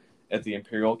cadet at the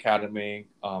Imperial Academy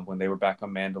when they were back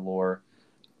on Mandalore.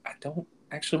 I don't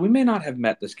actually. We may not have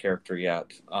met this character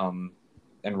yet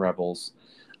in Rebels.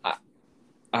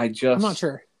 I'm not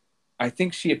sure. I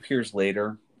think she appears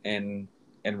later in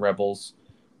Rebels.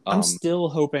 I'm still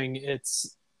hoping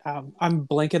it's. I'm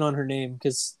blanking on her name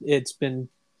because it's been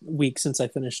weeks since I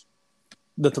finished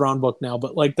the Thrawn book now.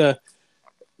 But like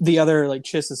the other like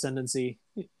Chiss Ascendancy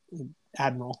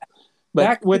Admiral.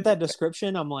 But with that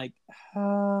description, I'm like,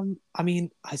 I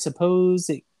mean, I suppose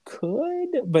it could,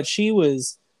 but she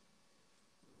was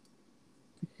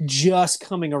just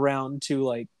coming around to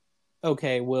like,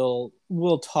 okay, we'll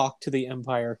talk to the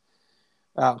Empire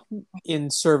in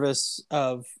service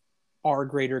of our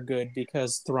greater good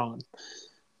because Thrawn.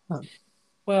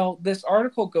 Well, this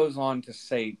article goes on to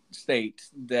state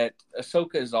that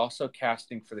Ahsoka is also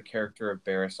casting for the character of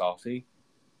Barriss Offee,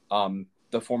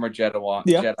 the former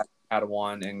Jedi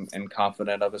Padawan and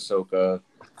confidant of Ahsoka.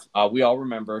 We all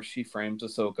remember she frames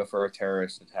Ahsoka for a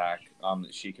terrorist attack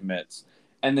that she commits,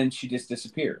 and then she just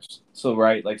disappears. So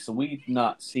we've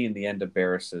not seen the end of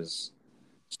Barriss's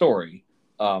story.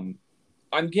 I'm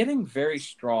getting very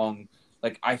strong.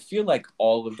 Like, I feel like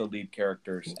all of the lead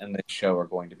characters in this show are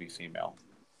going to be female.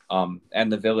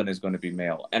 And the villain is going to be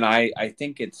male. And I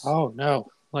think it's... Oh, no.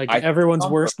 Like, everyone's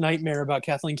worst nightmare about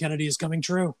Kathleen Kennedy is coming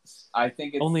true. I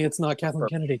think it's... Only it's not Kathleen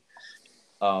Kennedy.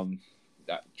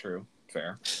 True.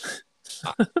 Fair.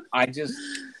 I just...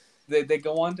 They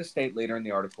go on to state later in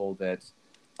the article that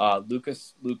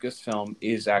Lucasfilm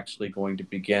is actually going to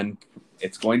begin...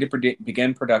 It's going to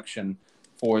begin production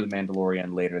for The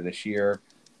Mandalorian later this year.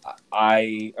 Not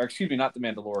The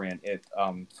Mandalorian.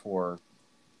 For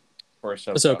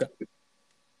Ahsoka.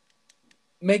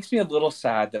 Makes me a little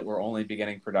sad that we're only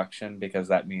beginning production because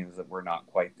that means that we're not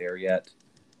quite there yet.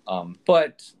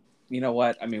 But you know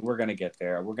what? I mean, we're going to get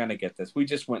there. We're going to get this. We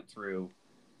just went through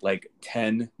like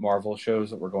 10 Marvel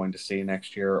shows that we're going to see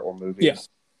next year or movies.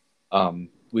 Yeah.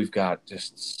 We've got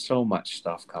just so much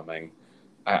stuff coming.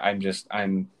 We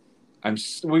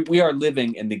are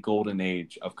living in the golden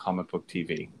age of comic book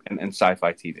TV and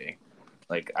sci-fi TV.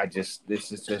 Like, this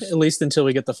is just... At least until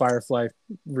we get the Firefly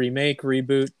remake,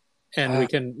 reboot, and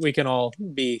we can all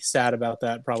be sad about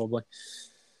that, probably.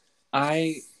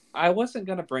 I wasn't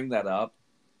going to bring that up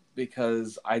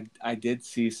because I did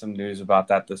see some news about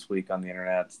that this week on the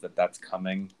internet that's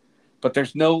coming. But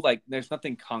there's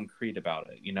nothing concrete about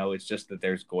it. You know, it's just that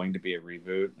there's going to be a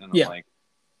reboot. And I'm like,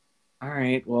 all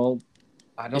right, well,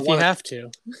 I don't want... If you have to.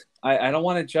 I don't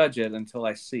want to judge it until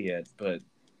I see it, but...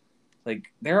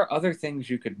 Like, there are other things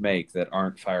you could make that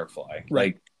aren't Firefly.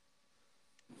 Right. Like,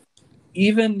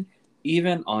 even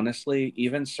honestly,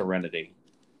 even Serenity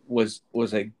was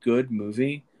a good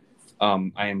movie.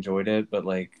 I enjoyed it, but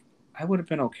like, I would have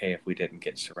been okay if we didn't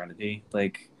get Serenity.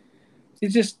 Like,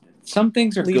 it's just some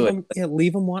things are good.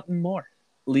 Leave them wanting more.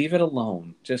 Leave it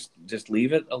alone. Just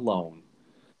leave it alone.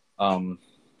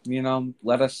 You know,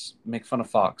 let us make fun of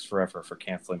Fox forever for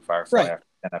canceling Firefly after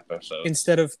 10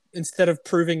 episodes. Instead of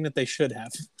proving that they should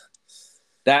have.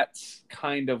 That's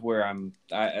kind of where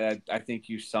I think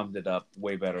you summed it up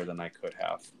way better than I could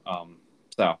have. On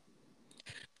that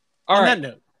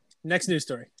note, next news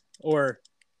story. Are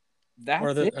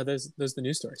those the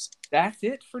news stories? That's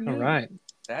it for news. All right.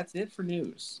 That's it for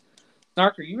news.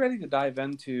 Snark, are you ready to dive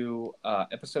into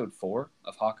episode 4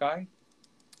 of Hawkeye?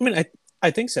 I mean,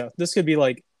 I think so. This could be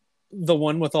like the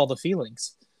one with all the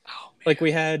feelings. Oh, like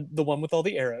we had the one with all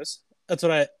the arrows. That's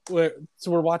what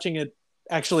we're watching it.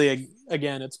 Actually,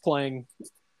 again, it's playing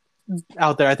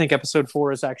out there. I think episode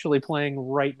 4 is actually playing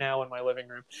right now in my living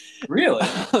room. Really?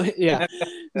 Yeah.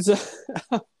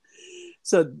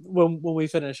 So when we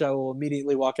finish, I will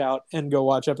immediately walk out and go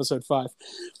watch episode 5.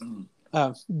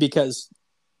 Because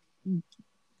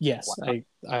yes, wow.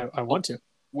 I want to.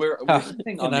 We're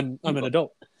sitting on I'm an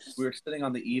adult. We're sitting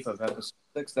on the eve of episode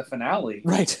 6, the finale.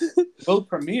 Right. Will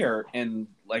premiere in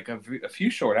like a few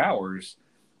short hours.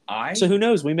 So who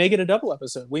knows? We may get a double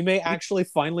episode. We may actually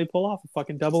finally pull off a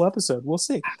fucking double episode. We'll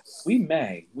see. We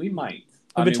might. We've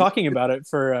been talking about it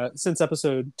for since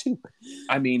episode 2.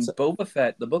 I mean, Boba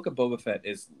Fett, the book of Boba Fett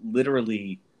is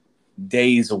literally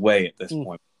days away at this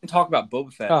point. We can talk about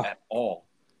Boba Fett at all.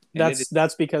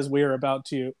 That's because we are about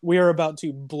to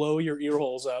blow your ear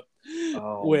holes up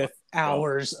with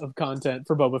hours of content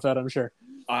for Boba Fett, I'm sure.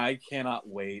 I cannot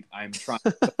wait. I'm trying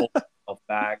to hold myself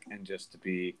back and just to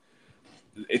be.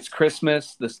 It's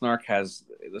Christmas. The Snark has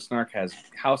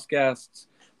house guests.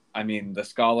 I mean, the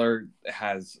Scholar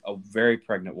has a very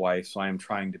pregnant wife, so I am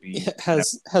trying to be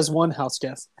has one house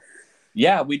guest.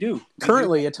 Yeah, we do.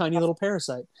 Currently, a tiny little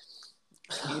parasite.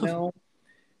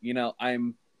 You know,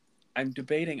 I'm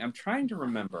debating. I'm trying to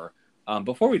remember.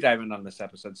 Before we dive in on this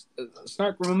episode,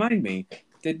 Snark, remind me.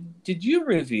 Did you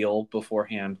reveal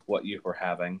beforehand what you were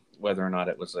having, whether or not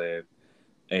it was a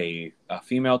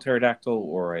female pterodactyl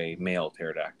or a male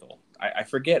pterodactyl? I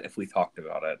forget if we talked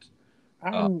about it.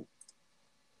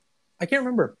 I can't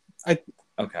remember. I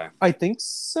Okay. I think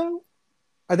so.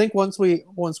 I think once we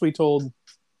told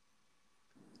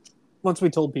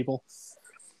people,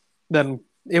 then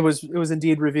it was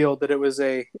indeed revealed that it was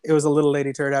a little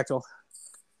lady pterodactyl.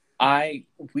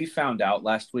 We found out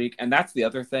last week, and that's the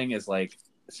other thing is like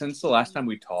since the last time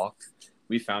we talked,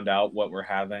 we found out what we're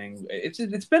having.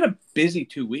 It's been a busy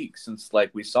 2 weeks since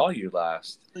like we saw you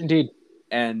last, Indeed.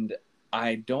 and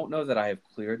I don't know that I have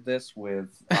cleared this with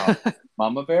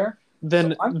Mama Bear.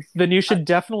 Then So then you should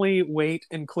definitely wait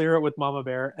and clear it with Mama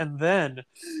Bear, and then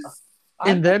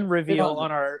I'm reveal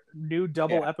on our new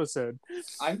double episode.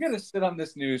 I'm gonna sit on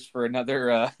this news for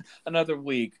another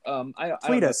week. I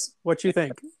Tweet us what you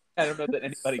think, I don't know that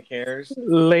anybody cares.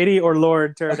 lady or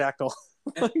lord pterodactyl.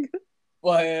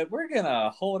 But we're gonna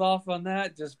hold off on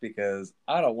that just because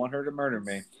I don't want her to murder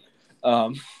me.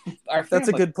 That's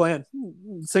a good plan.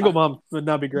 Single mom would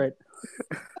not be great.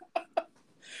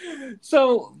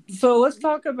 So let's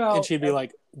talk about. And she'd be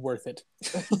like, worth it.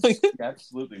 She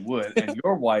absolutely would. And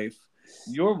your wife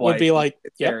would be like,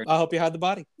 yep, I hope you hide the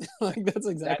body. Like that's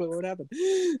exactly what would happen.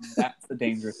 That's a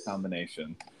dangerous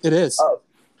combination. It is.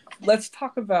 Let's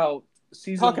talk about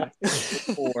season Hawkeye.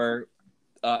 4,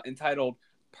 entitled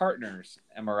Partners.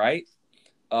 Am I right?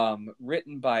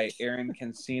 Written by Aaron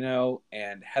Cancino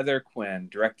and Heather Quinn,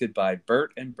 directed by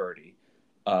Bert and Bertie.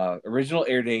 Original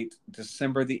air date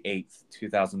December the 8th,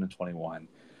 2021.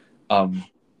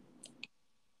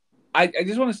 I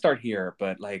just want to start here,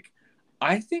 but like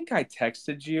I think I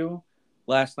texted you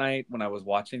last night when I was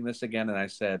watching this again, and I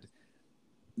said,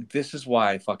 "This is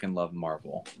why I fucking love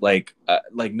Marvel." Like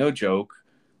no joke.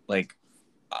 Like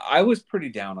I was pretty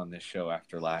down on this show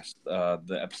after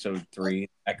the episode 3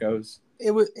 Echoes.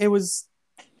 It was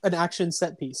an action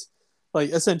set piece, like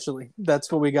essentially. That's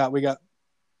what we got. We got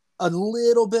a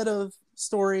little bit of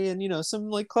story and some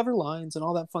like clever lines and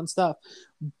all that fun stuff,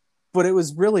 but it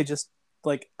was really just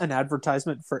like an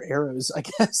advertisement for arrows, I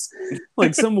guess.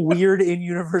 Like some weird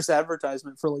in-universe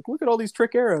advertisement for like, look at all these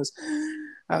trick arrows.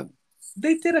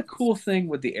 They did a cool thing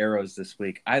with the arrows this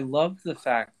week. I love the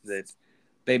fact that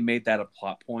they made that a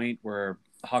plot point where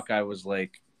Hawkeye was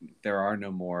like, there are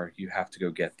no more, you have to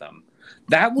go get them.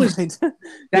 That was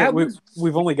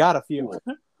we've only got a few.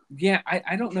 Cool. Yeah,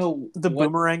 I don't know the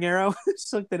boomerang arrow.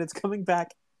 So that it's coming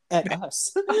back at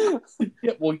us.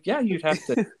 Yeah, well, yeah, you'd have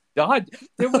to dodge.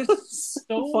 There was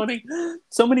so funny,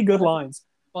 so many good lines,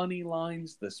 funny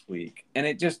lines this week,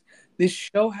 and this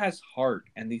show has heart,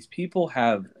 and these people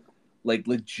have like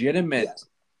legitimate. Yes.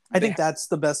 I think that's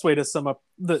the best way to sum up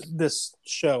this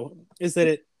show is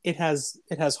that it has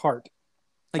heart.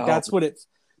 Like that's what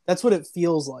it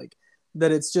feels like.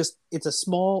 That it's a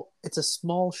small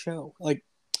show, like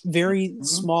very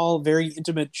small, very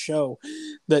intimate show.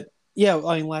 That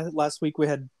I mean last week we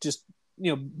had just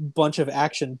bunch of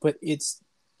action, but it's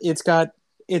got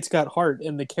heart,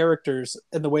 and the characters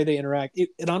and the way they interact.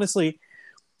 It honestly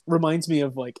reminds me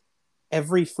of like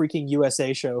every freaking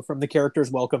USA show from the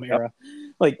Characters Welcome era.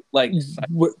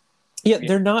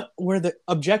 They're not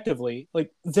objectively,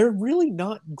 like they're really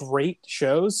not great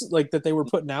shows like that they were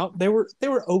putting out. They were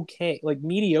okay, like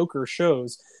mediocre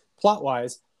shows plot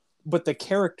wise, but the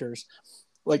characters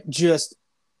like just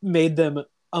made them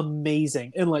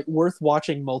amazing and like worth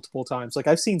watching multiple times. Like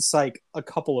I've seen Psych a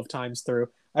couple of times through.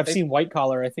 I've seen White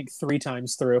Collar I think 3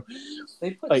 times through.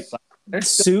 They put like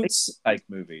Suits Psych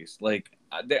movies like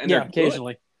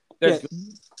occasionally. They're good.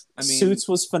 I mean, Suits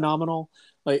was phenomenal.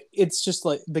 Like it's just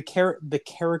like the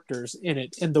characters in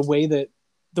it and the way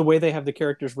they have the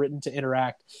characters written to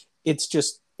interact. It's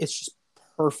just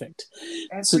perfect.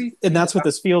 And that's what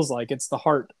this feels like. It's the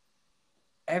heart.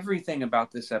 Everything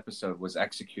about this episode was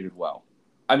executed well.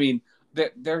 I mean,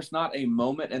 there's not a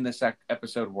moment in this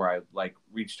episode where I like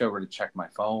reached over to check my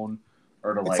phone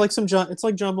or to it's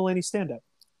like John Mulaney's stand up.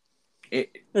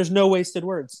 There's no wasted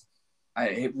words.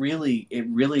 It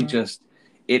really just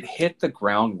it hit the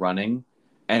ground running,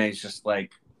 and it's just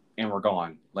like, and we're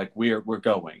gone. Like we're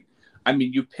going. I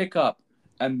mean, you pick up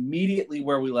immediately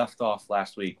where we left off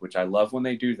last week, which I love when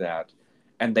they do that,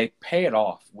 and they pay it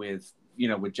off with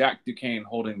Jack Duquesne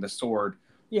holding the sword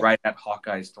right at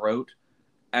Hawkeye's throat,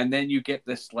 and then you get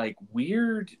this like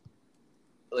weird,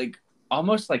 like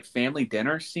almost like family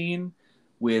dinner scene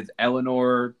with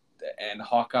Eleanor and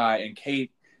Hawkeye, and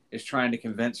Kate is trying to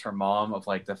convince her mom of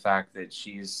like the fact that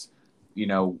she's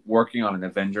working on an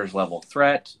Avengers level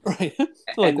threat. Right.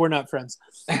 Like, And we're not friends.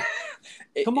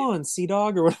 Come on, Sea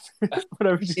Dog, or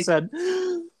whatever she said.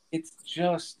 It's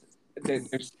just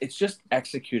it's just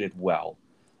executed well,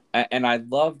 and I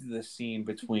loved the scene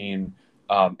between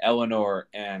Eleanor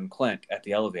and Clint at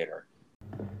the elevator.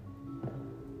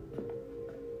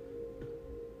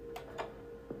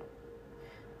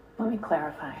 Let me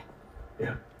clarify.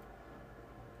 Yeah.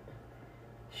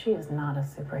 She is not a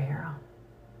superhero.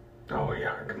 Oh,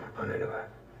 yeah, come on, I know that.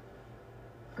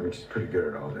 I mean, she's pretty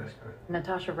good at all this, but...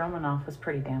 Natasha Romanoff was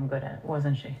pretty damn good at it,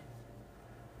 wasn't she?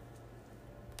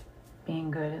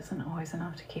 Being good isn't always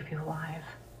enough to keep you alive.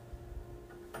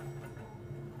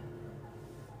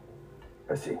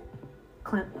 I see.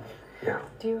 Clint, Yeah.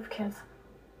 do you have kids?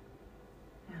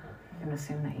 Yeah, I'm gonna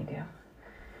assume that you do.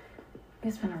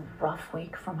 It's been a rough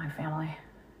week for my family.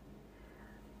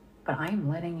 But I am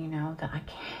letting you know that I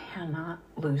cannot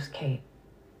lose Kate.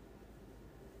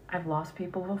 I've lost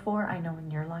people before. I know in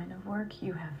your line of work,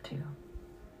 you have too.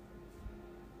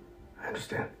 I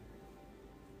understand.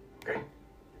 Okay.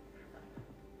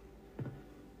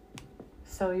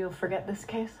 So you'll forget this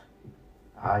case?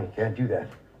 I can't do that.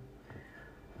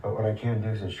 But what I can do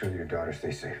is ensure that your daughter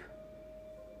stays safe.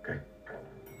 Okay?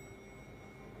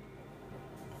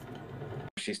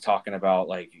 She's talking about,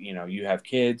 like, you have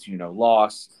kids,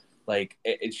 loss. Like,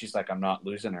 she's like, I'm not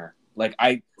losing her. Like,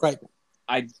 I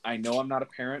know I'm not a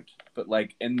parent, but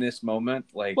like in this moment,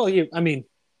 like, well, you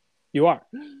are.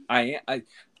 I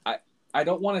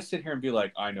don't want to sit here and be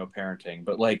like, I know parenting,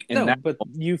 but like but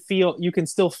you can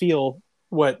still feel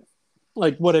what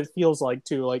it feels like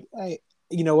to, like,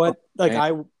 you know what, like,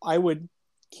 I would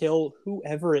kill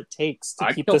whoever it takes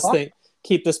to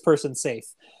keep this person safe.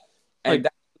 And like,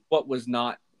 that's what was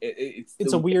not.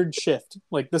 It's a weird shift.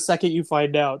 Like, the second you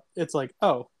find out, it's like,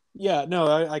 oh yeah, no,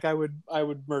 I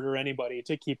would murder anybody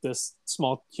to keep this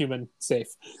small human safe.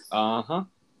 And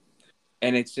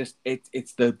it's just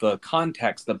it's the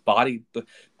context, the body,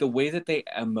 the way that they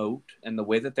emote and the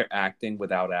way that they're acting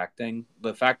without acting.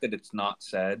 The fact that it's not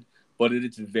said, but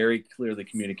it's very clearly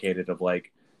communicated of,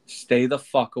 like, stay the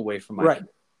fuck away from my kid.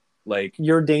 Like,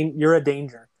 you're a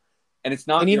danger. And it's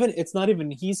not, and even it's not even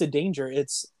he's a danger.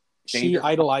 It's danger. She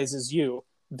idolizes you.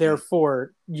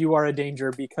 Therefore, you are a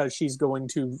danger because she's going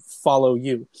to follow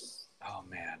you. Oh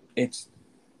man, it's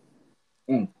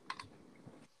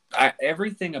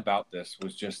everything about this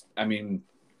was just. I mean,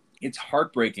 it's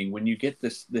heartbreaking when you get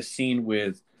this scene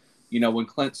with, when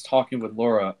Clint's talking with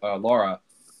Laura,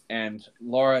 and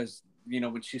Laura's,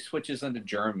 when she switches into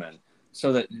German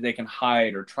so that they can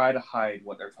hide or try to hide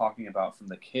what they're talking about from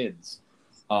the kids,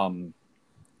 and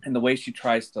the way she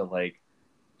tries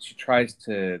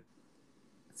to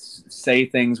say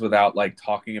things without, like,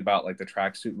 talking about, like, the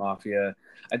tracksuit mafia.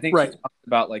 I think she talks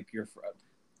about, like,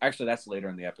 actually that's later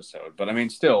in the episode, but I mean,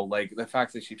 still, like, the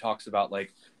fact that she talks about,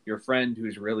 like, your friend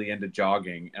who's really into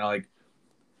jogging, and, like,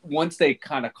 once they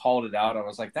kind of called it out, I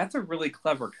was like, that's a really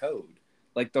clever code.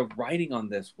 Like, the writing on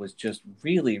this was just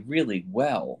really, really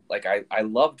well. Like, I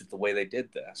loved the way they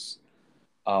did this.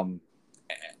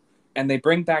 And they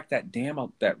bring back that damn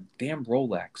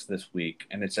Rolex this week,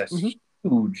 and it's a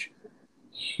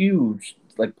huge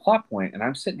like plot point, and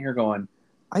I'm sitting here going,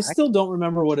 I still don't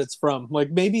remember what it's from. Like,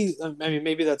 maybe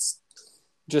that's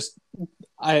just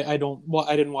I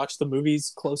didn't watch the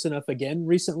movies close enough again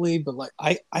recently, but like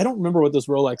I don't remember what this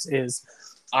Rolex is.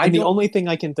 The only thing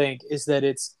I can think is that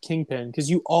it's Kingpin, because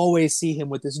you always see him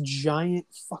with this giant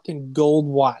fucking gold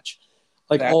watch,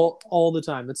 like all the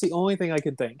time. That's the only thing I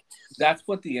can think. That's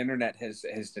what the internet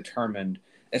has determined,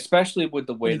 especially with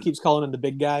the way he keeps calling him the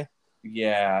big guy.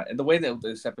 Yeah, and the way that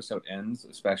this episode ends,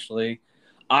 especially,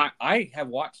 I have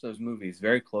watched those movies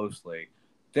very closely.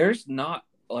 There's not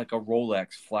like a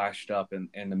Rolex flashed up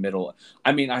in the middle.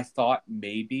 I mean, I thought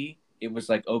maybe it was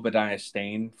like Obadiah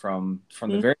Stane from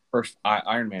the very first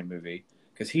Iron Man movie,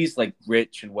 because he's like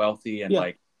rich and wealthy and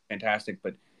like fantastic,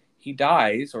 but he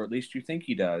dies, or at least you think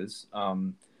he does.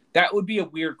 That would be a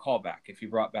weird callback if you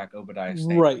brought back Obadiah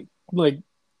Stane. Right. Like,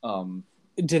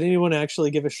 did anyone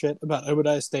actually give a shit about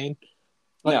Obadiah Stane?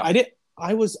 Like, no. I did.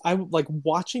 I like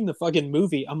watching the fucking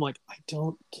movie. I'm like, I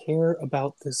don't care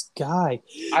about this guy.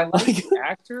 I like the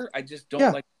actor. I just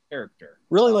don't like the character.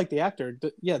 Really like the actor.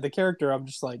 The character. I'm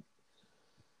just like,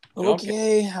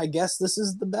 okay, I guess this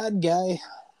is the bad guy.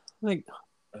 Like,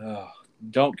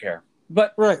 don't care.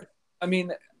 But right. I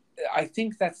mean, I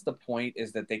think that's the point,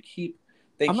 is that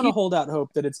I'm going to hold out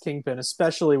hope that it's Kingpin,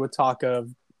 especially with talk of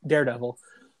Daredevil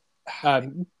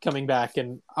coming back.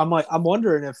 And I'm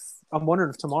wondering if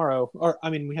tomorrow, or I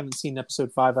mean, we haven't seen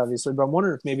episode 5 obviously, but I'm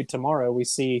wondering if maybe tomorrow we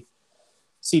see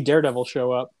Daredevil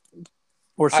show up.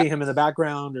 or see him in the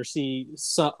background, or see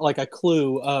like a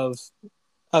clue of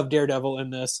Daredevil in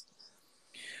this.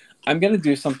 I'm gonna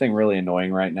do something really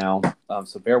annoying right now,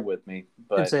 so bear with me.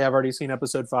 But And say I've already seen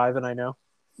episode 5, and I know.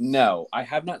 No, I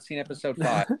have not seen episode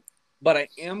 5, but I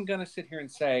am gonna sit here and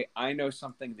say I know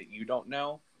something that you don't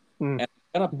know, and I'm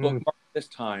gonna bookmark this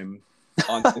time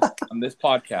on this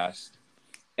podcast.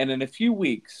 And in a few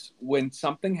weeks, when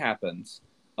something happens,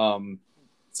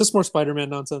 is this more Spider-Man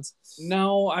nonsense?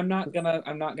 No, I'm not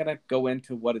gonna go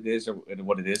into what it is or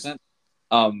what it isn't.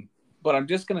 But I'm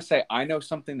just gonna say I know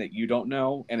something that you don't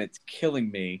know, and it's killing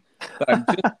me. But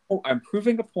I'm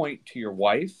proving a point to your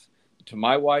wife, to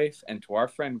my wife, and to our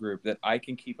friend group that I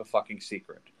can keep a fucking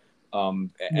secret. And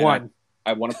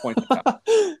I want to point that out.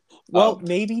 Well,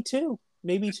 maybe two.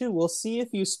 We'll see if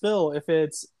you spill if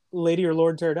it's Lady or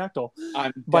Lord Pterodactyl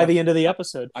by the end of the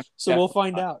episode. So we'll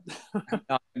find out. I'm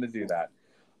not going to do that.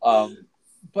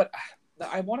 But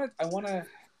I want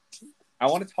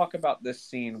to talk about this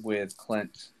scene with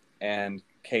Clint and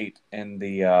Kate in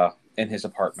his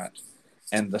apartment,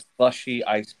 and the slushy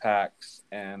ice packs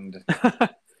and.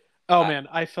 Man,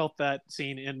 I felt that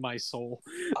scene in my soul.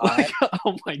 Like,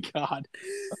 oh my god!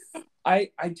 I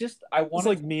want. It's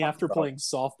like me after playing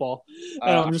softball,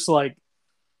 and I'm just like,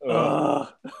 or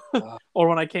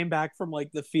when I came back from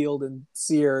like the field and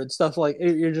Sear and stuff like,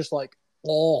 you're just like,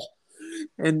 oh,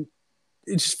 and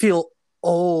you just feel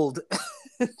old,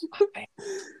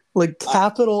 like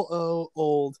capital O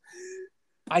old.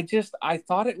 I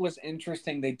thought it was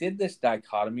interesting. They did this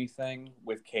dichotomy thing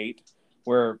with Kate,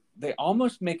 where they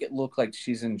almost make it look like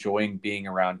she's enjoying being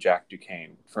around Jack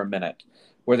Duquesne for a minute,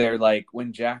 where they're like,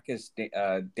 when Jack is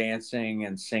dancing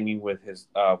and singing with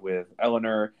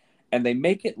Eleanor, and they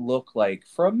make it look like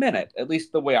for a minute, at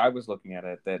least the way I was looking at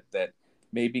it, that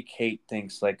maybe Kate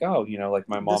thinks like, oh, like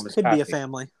my mom this is could passing. Be a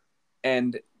family,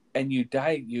 and you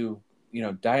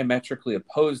diametrically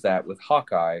oppose that with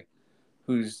Hawkeye,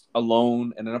 who's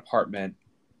alone in an apartment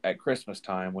at Christmas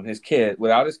time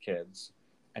without his kids.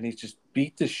 And he's just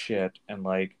beat to shit, and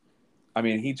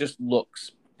he just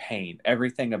looks pain.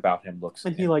 Everything about him looks.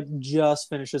 And he just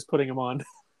finishes putting him on.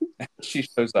 She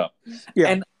shows up.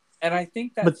 Yeah, and I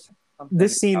think that's. But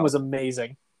this scene was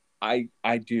amazing. I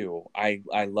do. I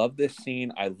love this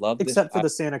scene. I love except for the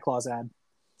Santa Claus ad.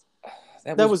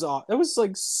 That was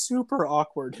like super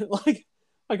awkward. like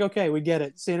okay, we get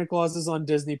it. Santa Claus is on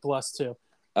Disney Plus too.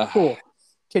 Cool.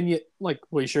 Can you well,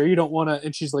 you sure you don't want to?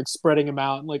 And she's like spreading them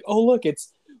out and like, oh look,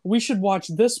 we should watch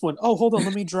this one. Oh, hold on,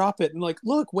 let me drop it and like,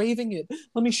 look, waving it.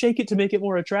 Let me shake it to make it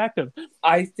more attractive.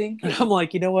 I think I'm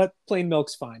like, you know what? Plain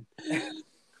milk's fine.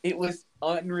 It was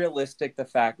unrealistic the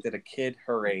fact that a kid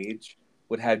her age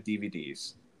would have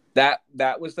DVDs. That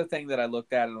was the thing that I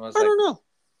looked at and was I don't know.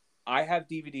 I have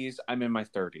DVDs. I'm in my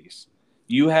 30s.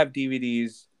 You have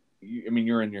DVDs.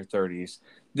 You're in your 30s.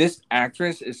 This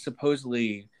actress is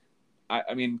supposedly.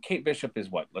 Kate Bishop is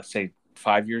what? Let's say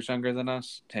 5 years younger than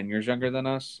us, 10 years younger than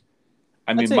us.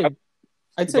 I'd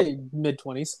say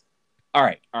mid-20s. All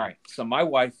right. So my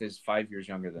wife is 5 years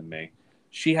younger than me.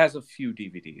 She has a few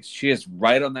DVDs. She is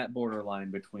right on that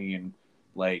borderline between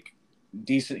like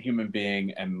decent human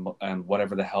being and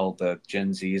whatever the hell the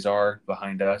Gen Zs are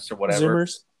behind us or whatever.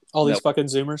 Zoomers. All these fucking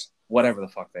Zoomers. Whatever the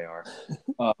fuck they are.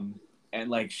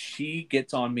 And she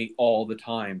gets on me all the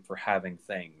time for having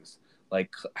things.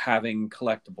 Like having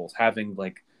collectibles, having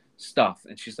stuff,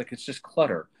 and she's like, it's just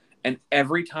clutter. And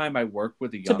every time I work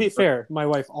with a young, to be fair, my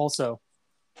wife also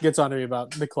gets on to me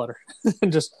about the clutter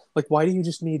and just like, why do you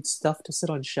just need stuff to sit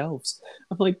on shelves?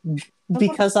 I'm like,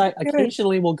 because I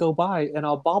occasionally will go by and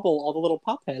I'll bobble all the little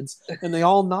pop heads, and they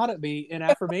all nod at me in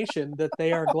affirmation that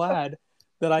they are glad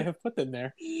that I have put them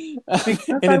there, and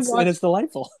it's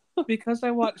delightful. Because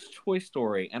I watched Toy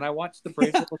Story and I watched the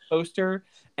Brave Little Toaster,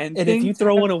 and if you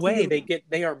throw one away,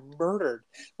 they are murdered.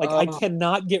 I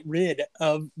cannot get rid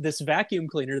of this vacuum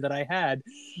cleaner that I had,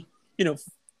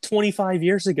 25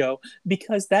 years ago,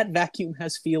 because that vacuum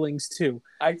has feelings too.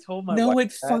 I told my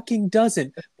wife it fucking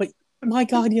doesn't, but my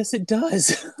God, yes, it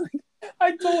does.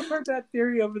 I told her that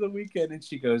theory over the weekend, and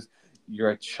she goes, "You're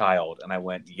a child," and I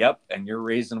went, "Yep," and you're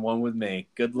raising one with me.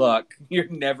 Good luck. You're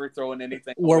never throwing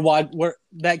anything.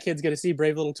 That kid's gonna see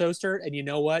Brave Little Toaster, and you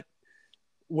know what?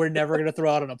 We're never gonna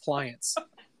throw out an appliance.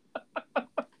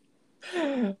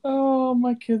 Oh,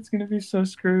 my kid's gonna be so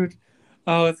screwed.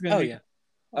 Oh, it's gonna. Oh yeah.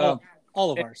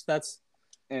 All of ours. That's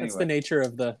the nature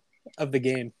of the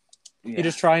game. Yeah. You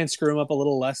just try and screw them up a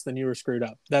little less than you were screwed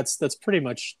up. That's pretty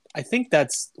much. I think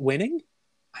that's winning.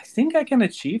 I think I can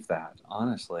achieve that,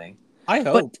 honestly. I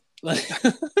hope.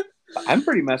 I'm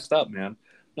pretty messed up, man.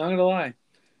 Not gonna lie.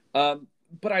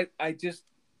 But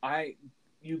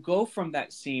you go from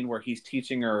that scene where he's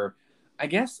teaching her. I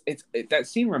guess that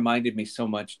scene reminded me so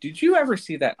much. Did you ever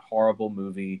see that horrible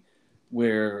movie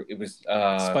where it was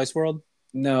Spice World.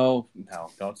 No,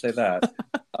 don't say that.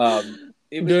 I'm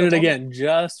doing it again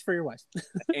just for your wife.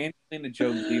 Angelina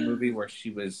Jolie movie where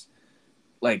she was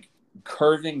like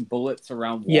curving bullets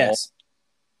around walls. Yes,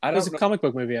 I don't it was a know, comic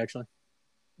book movie actually.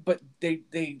 but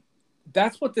they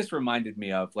that's what this reminded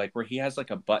me of, like where he has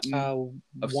like a button of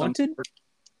Wanted.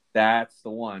 That's the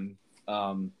one.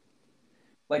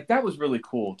 Like that was really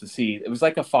cool to see. It was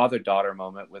like a father-daughter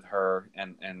moment with her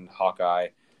and Hawkeye,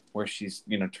 where she's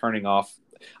turning off.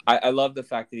 I love the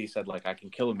fact that he said like I can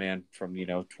kill a man from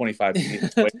 25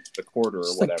 meters away to the quarter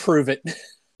or whatever. Like, prove it.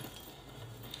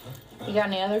 You got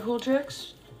any other cool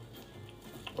tricks?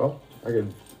 Well, I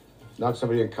could knock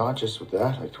somebody unconscious with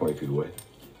that, like 20 feet away.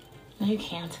 No, you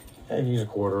can't. I can use a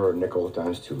quarter or a nickel if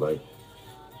time's too late.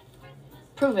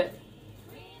 Prove it.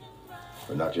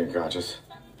 Or knock you unconscious.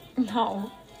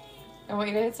 No. I want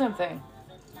you to hit something.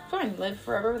 Fine, live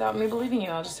forever without me believing you.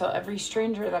 I'll just tell every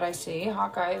stranger that I see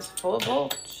Hawkeye is full of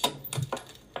bullshit.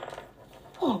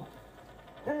 Whoa.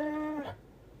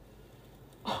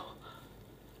 Oh,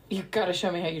 you gotta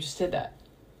show me how you just did that.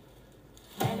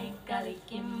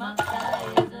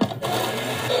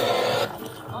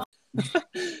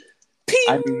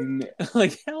 I mean,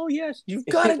 like, hell yes, you've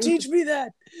got to teach me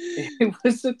that. It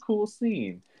was a cool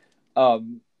scene.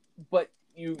 But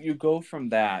you go from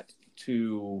that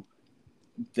to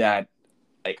that,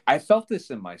 like, I felt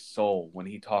this in my soul when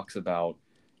he talks about,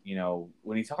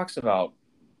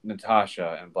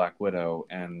 Natasha and Black Widow,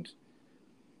 and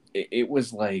it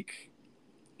was like,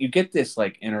 you get this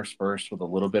like interspersed with a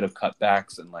little bit of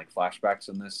cutbacks and like flashbacks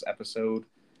in this episode.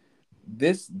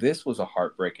 This was a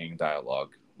heartbreaking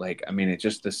dialogue. Like, I mean, it's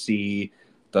just to see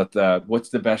that what's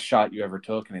the best shot you ever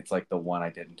took, and it's like the one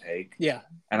I didn't take. Yeah.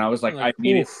 And I was like I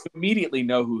immediately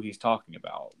know who he's talking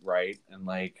about, right? And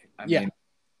like, I mean,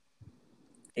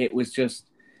 it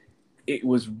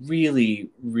was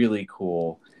really, really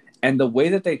cool. And the way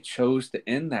that they chose to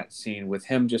end that scene with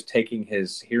him just taking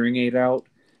his hearing aid out,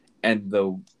 and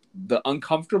the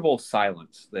uncomfortable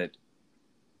silence that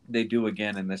they do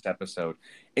again in this episode,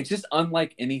 it's just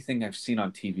unlike anything I've seen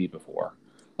on TV before.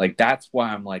 Like, that's why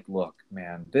I'm like, look,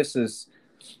 man, this is,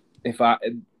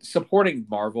 supporting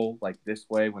Marvel like this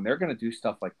way, when they're going to do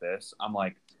stuff like this, I'm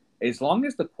like, as long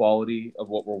as the quality of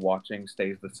what we're watching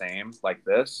stays the same like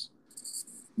this,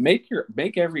 make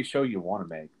every show you want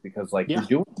to make, because like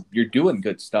you're doing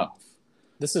good stuff.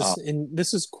 This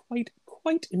is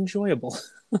quite enjoyable.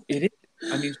 It is.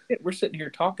 I mean, we're sitting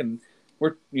here talking.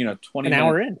 We're 20 an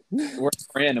hour in. We're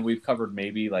in, and we've covered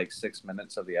maybe like 6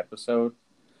 minutes of the episode.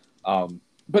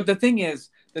 But the thing is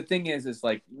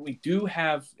like, we do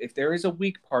have, if there is a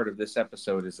weak part of this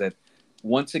episode, is that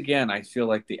once again I feel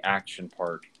like the action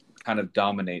part kind of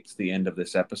dominates the end of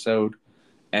this episode,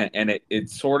 and it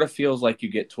sort of feels like you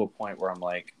get to a point where I'm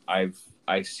like, I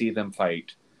see them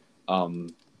fight. I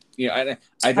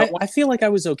feel like I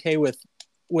was okay with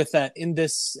that in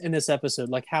this episode,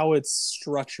 like how it's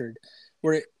structured,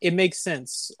 where it makes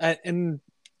sense. When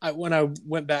I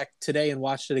went back today and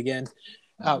watched it again,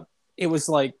 it was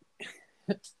like,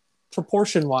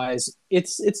 proportion wise,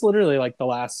 it's literally like the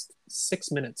last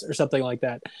 6 minutes or something like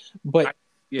that. But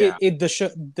the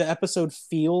episode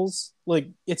feels like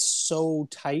it's so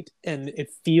tight, and it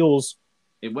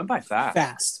went by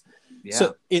fast. Yeah.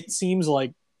 So it seems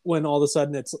like when all of a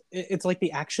sudden it's like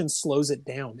the action slows it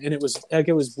down, and it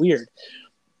was weird.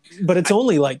 But it's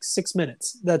only like 6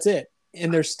 minutes. That's it.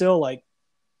 And there's still like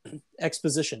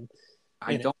exposition.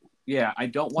 I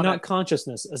don't want not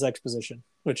consciousness as exposition,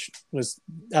 which was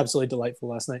absolutely delightful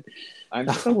last night.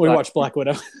 We watched Black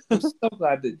Widow. I'm so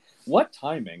glad that. What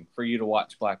timing for you to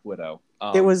watch Black Widow?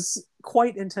 It was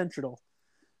quite intentional.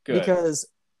 Good. Because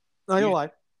not gonna lie,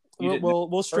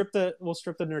 we'll strip the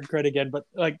nerd cred again. But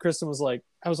like, Kristen was like,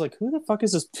 I was like, who the fuck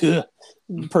is this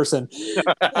person?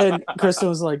 And Kristen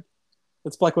was like,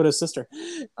 it's Black Widow's sister.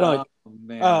 Like,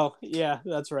 man. Oh yeah,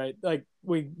 that's right. Like,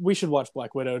 we should watch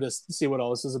Black Widow to see what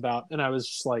all this is about. And I was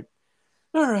just like,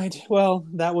 all right, well,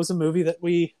 that was a movie that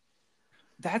we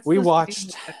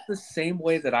watched. That's the same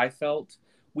way that I felt.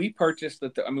 We purchased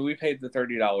we paid the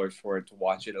 $30 for it to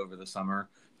watch it over the summer,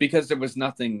 because there was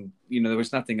nothing, there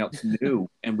was nothing else new,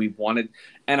 and we wanted.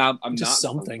 And I'm just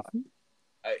not something.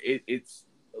 It's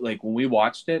like, when we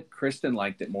watched it, Kristen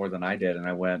liked it more than I did, and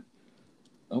I went,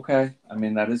 okay. I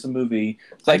mean, that is a movie.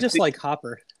 I just like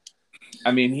Hopper.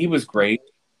 I mean, he was great.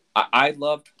 I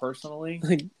loved personally.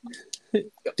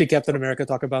 Did Captain America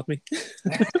talk about me?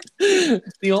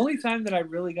 The only time that I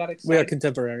really got excited. We are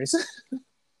contemporaries.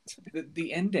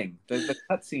 the ending, the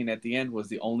cutscene at the end was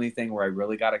the only thing where I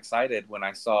really got excited when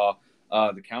I saw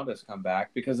the Countess come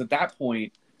back, because at that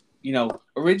point,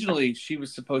 originally she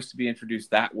was supposed to be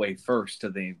introduced that way first to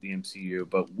the MCU,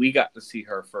 but we got to see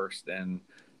her first in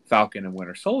Falcon and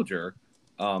Winter Soldier,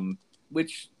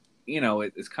 which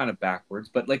it is kind of backwards,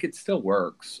 but like it still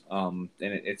works, and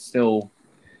it's still.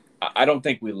 I don't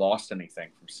think we lost anything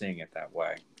from seeing it that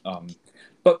way.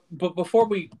 But before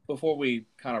we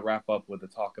kind of wrap up with the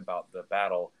talk about the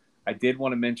battle, I did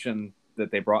want to mention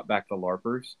that they brought back the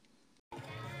LARPers.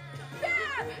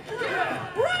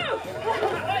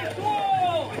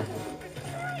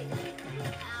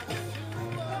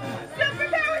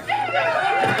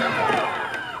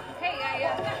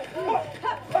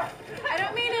 I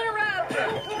don't mean to interrupt.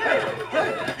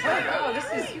 Oh,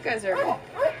 you guys are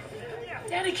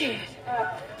dedicated.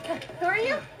 Who are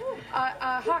you?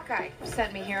 Hawkeye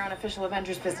sent me here on official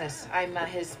Avengers business. I'm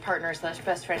his partner /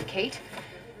 best friend, Kate.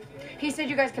 He said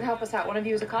you guys could help us out. One of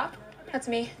you is a cop? That's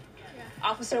me.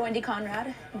 Officer Wendy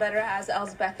Conrad, better as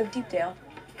Elsbeth of Deepdale.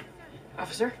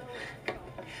 Officer?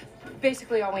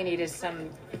 Basically, all we need is some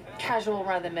casual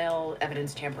run-of-the-mill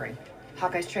evidence tampering.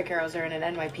 Hawkeye's trick arrows are in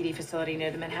an NYPD facility near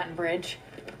the Manhattan Bridge.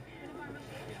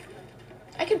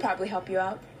 I can probably help you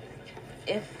out.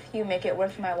 If you make it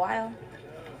worth my while.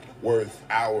 Worth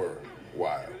our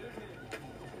while.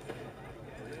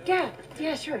 Yeah,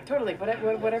 sure, totally.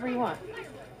 Whatever you want.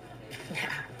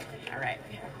 All right.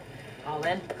 All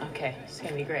in? Okay, it's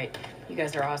gonna be great. You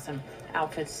guys are awesome.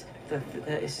 Outfits,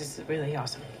 it's just really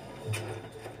awesome.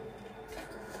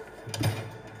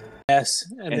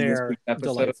 Yes, and they this are week's episode,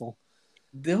 delightful.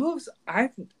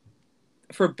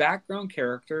 For background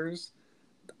characters,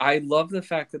 I love the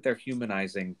fact that they're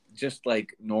humanizing just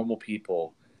like normal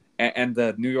people, and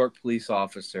the New York police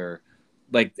officer.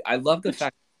 Like, I love the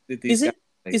fact that these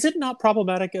is it not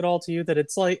problematic at all to you that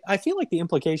it's like, I feel like the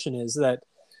implication is that,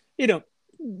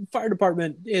 fire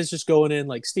department is just going in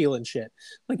like stealing shit,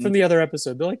 like from the other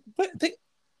episode. They're like, but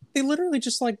they literally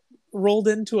just like rolled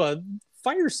into a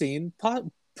fire scene,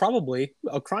 probably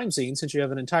a crime scene, since you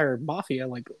have an entire mafia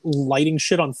like lighting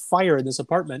shit on fire in this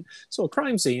apartment. So a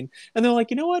crime scene, and they're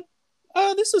like, you know what?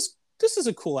 This is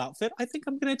a cool outfit. I think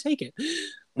I'm gonna take it.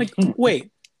 Like,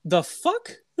 wait, the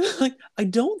fuck? Like, I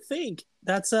don't think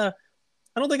that's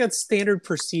standard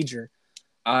procedure.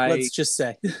 Let's just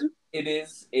say. It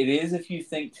is if you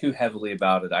think too heavily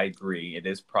about it. I agree. It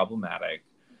is problematic.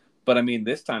 But I mean,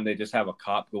 this time they just have a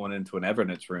cop going into an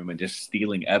evidence room and just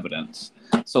stealing evidence.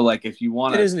 So, like, if you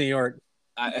want to... It is New York.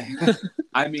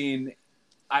 I mean,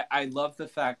 I love the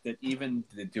fact that even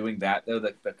doing that, though,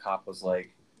 that the cop was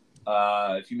like,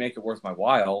 if you make it worth my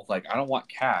while, like, I don't want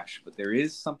cash, but there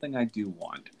is something I do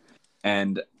want.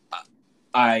 And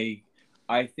I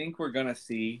think we're going to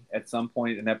see at some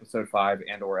point in episode 5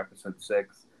 and or episode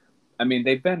 6. I mean,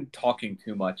 they've been talking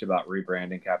too much about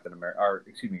rebranding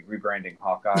rebranding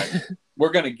Hawkeye. We're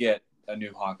going to get a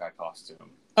new Hawkeye costume.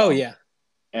 Oh, yeah.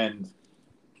 And,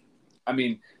 I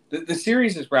mean, the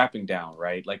series is wrapping down,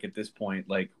 right? Like, at this point,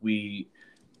 like, you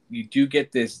do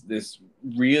get this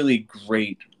really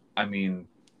great, I mean,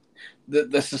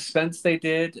 the suspense they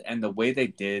did and the way they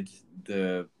did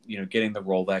getting the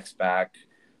Rolex back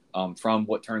from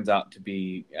what turns out to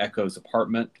be Echo's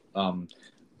apartment.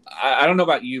 I don't know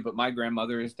about you, but my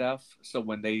grandmother is deaf. So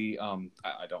when they,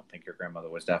 I don't think your grandmother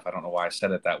was deaf. I don't know why I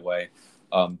said it that way.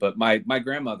 But my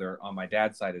grandmother on my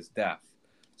dad's side is deaf.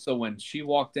 So when she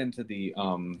walked into the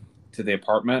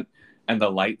apartment and the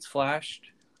lights flashed,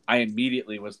 I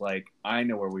immediately was like, I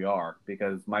know where we are,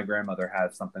 because my grandmother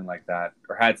has something like that,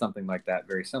 or had something like that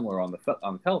very similar on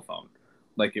the telephone.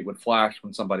 Like, it would flash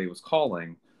when somebody was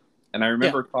calling. And I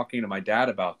remember talking to my dad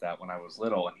about that when I was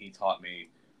little, and he taught me,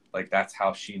 like, that's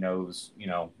how she knows,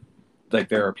 like,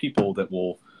 there are people that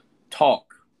will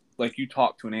talk, like, you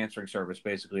talk to an answering service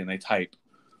basically, and they type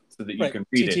so that you can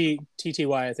read it.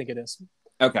 TTY, I think it is.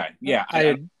 Okay, yeah.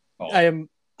 I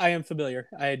am familiar.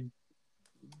 I had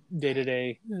dated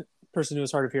a person who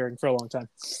was hard of hearing for a long time.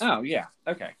 Oh, yeah.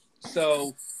 Okay.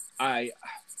 So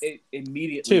it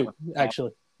immediately... Two,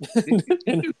 actually. Did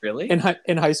you really?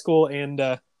 In high school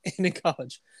and in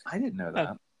college. I didn't know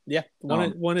that. Yeah,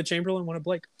 one at Chamberlain, one at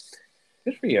Blake.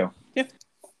 Good for you. Yeah.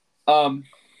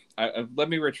 Let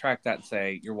me retract that and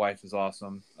say your wife is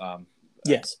awesome.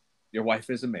 Yes. Your wife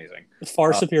is amazing.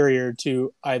 Far superior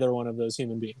to either one of those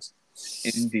human beings.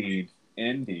 Indeed.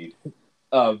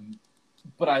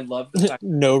 But I love the fact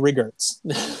no regrets.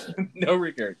 no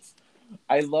regrets.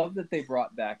 I love that they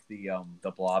brought back the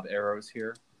blob arrows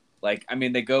here. Like, I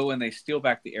mean, they go and they steal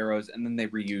back the arrows and then they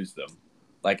reuse them.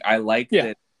 Like, I like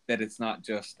that it's not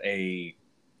just a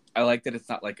I like that it's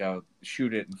not like a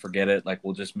shoot it and forget it. Like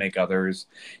we'll just make others.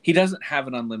 He doesn't have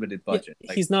an unlimited budget. Yeah,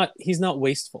 like, he's not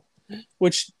wasteful,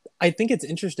 which I think it's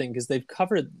interesting because they've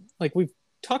covered, like we've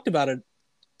talked about it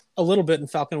a little bit in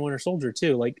Falcon and Winter Soldier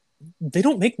too. Like they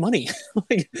don't make money.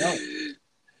 Like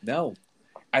no.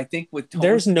 I think with Tony,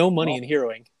 there's no money in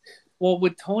heroing. Well,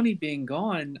 with Tony being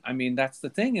gone, I mean that's the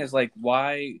thing is like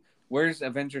why? Where's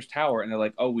Avengers Tower? And they're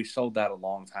like, oh, we sold that a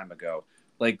long time ago.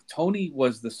 Like Tony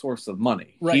was the source of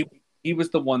money. Right. He was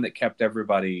the one that kept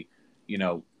everybody,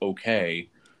 okay.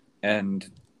 And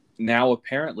now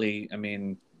apparently, I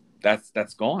mean,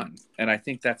 that's gone. And I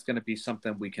think that's going to be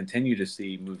something we continue to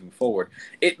see moving forward.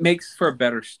 It makes for a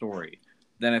better story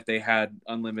than if they had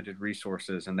unlimited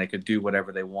resources and they could do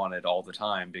whatever they wanted all the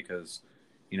time because,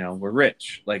 we're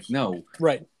rich. Like, no.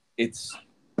 Right.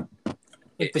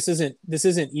 This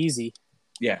isn't easy.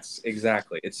 Yes,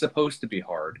 exactly. It's supposed to be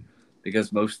hard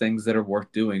because most things that are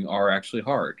worth doing are actually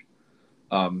hard.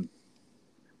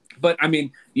 But I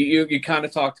mean, you kind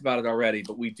of talked about it already,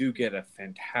 but we do get a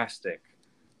fantastic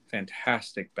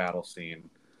battle scene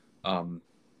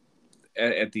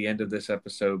at the end of this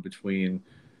episode between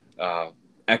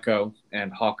Echo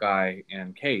and Hawkeye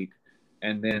and Kate,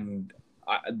 and then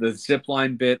the zip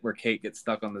line bit where Kate gets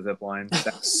stuck on the zip line.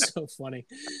 That's so funny.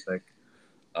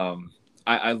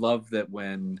 I love that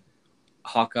when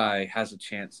Hawkeye has a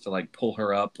chance to like pull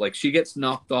her up, like she gets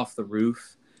knocked off the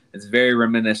roof. It's very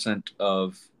reminiscent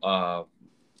of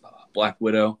Black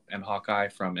Widow and Hawkeye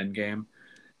from Endgame,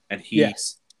 and he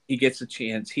gets a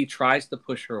chance. He tries to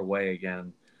push her away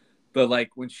again, but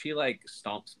like when she like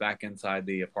stomps back inside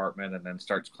the apartment and then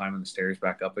starts climbing the stairs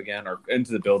back up again or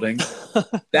into the building,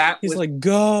 he's like,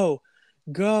 go.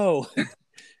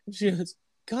 She goes,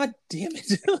 God damn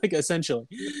it! Like essentially,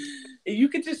 you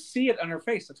could just see it on her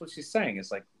face. That's what she's saying.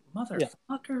 It's like,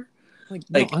 motherfucker. Like,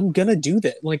 no, I'm gonna do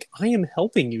that. Like, I am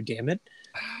helping you. Damn it!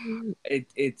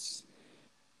 It's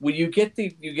when you get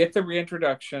the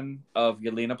reintroduction of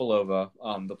Yelena Belova,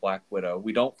 the Black Widow.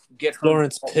 We don't get her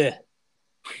Florence Pugh.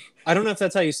 I don't know if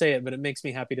that's how you say it, but it makes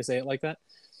me happy to say it like that.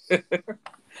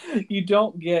 You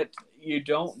don't get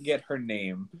her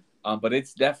name, but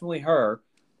it's definitely her.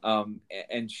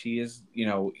 And she is,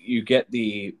 you get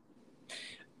the.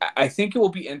 I think it will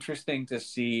be interesting to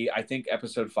see. I think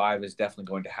episode 5 is definitely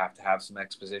going to have some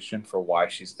exposition for why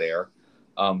she's there.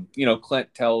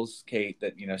 Clint tells Kate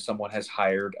that someone has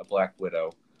hired a Black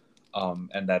Widow,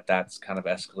 and that's kind of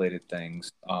escalated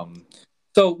things.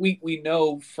 So we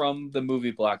know from the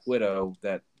movie Black Widow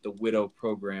that the Widow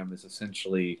program is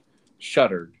essentially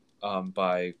shuttered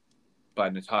by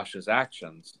Natasha's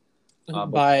actions.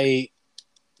 By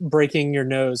breaking your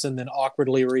nose and then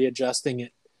awkwardly readjusting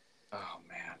it. Oh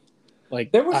man!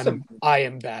 Like there was I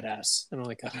am badass, and I'm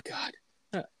like, oh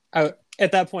god.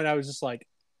 At that point, I was just like,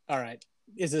 all right,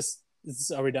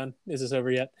 are we done? Is this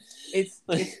over yet? It's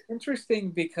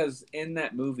interesting because in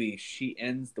that movie, she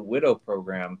ends the Widow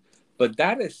program, but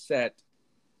that is set.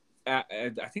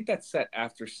 I think that's set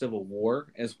after Civil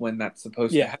War is when that's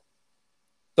supposed to happen.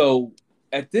 So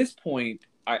at this point,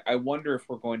 I wonder if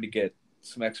we're going to get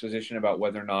some exposition about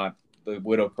whether or not the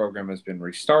Widow program has been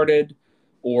restarted,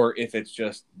 or if it's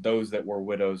just those that were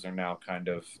widows are now kind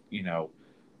of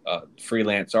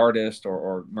freelance artists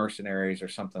or mercenaries or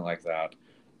something like that.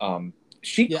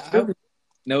 She clearly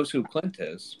knows who Clint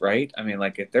is, right? I mean,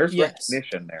 like if there's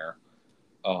recognition there.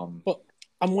 Well,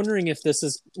 I'm wondering if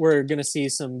we're going to see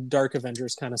some Dark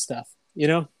Avengers kind of stuff.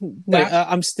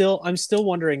 I'm still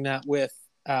wondering that with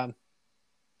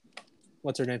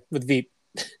what's her name with Veep.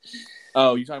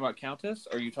 Oh, you talking about Countess?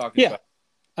 Or are you talking about?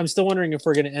 I'm still wondering if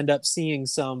we're going to end up seeing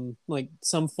some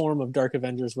form of Dark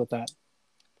Avengers with that.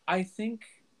 I think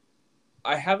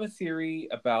I have a theory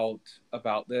about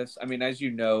this. I mean, as you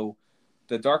know,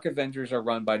 the Dark Avengers are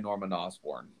run by Norman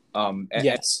Osborn. And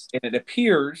it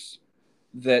appears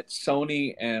that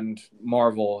Sony and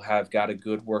Marvel have got a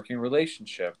good working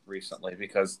relationship recently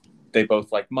because they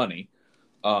both like money.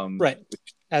 Right.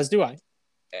 As do I.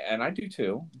 And I do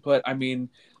too. But I mean,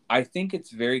 I think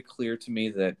it's very clear to me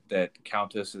that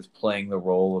Countess is playing the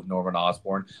role of Norman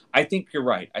Osborn. I think you're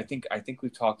right. I think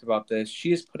we've talked about this.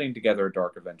 She is putting together a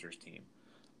Dark Avengers team.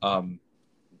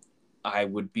 I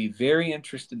would be very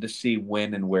interested to see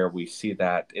when and where we see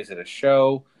that. Is it a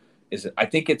show? I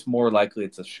think it's more likely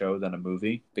it's a show than a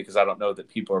movie because I don't know that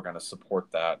people are going to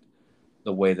support that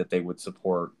the way that they would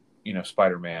support,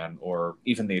 Spider-Man or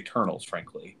even the Eternals,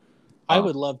 frankly. I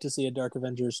would love to see a Dark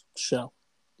Avengers show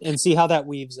and see how that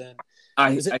weaves in.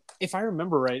 If I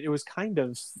remember right, it was kind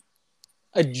of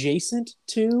adjacent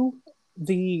to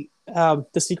the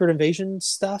Secret Invasion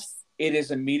stuff. It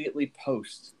is immediately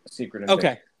post Secret Invasion.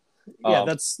 Okay. Yeah,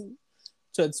 that's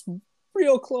So it's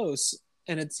real close,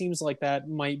 and it seems like that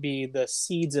might be the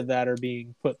seeds of that are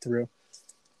being put through.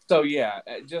 So yeah,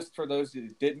 just for those who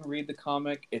didn't read the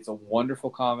comic, it's a wonderful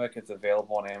comic. It's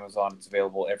available on Amazon. It's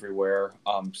available everywhere.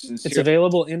 It's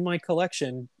available in my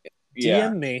collection. Yeah.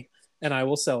 DM me, and I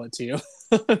will sell it to you.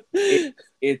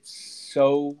 It's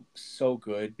so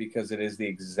good because it is the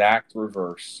exact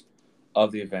reverse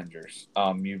of the Avengers.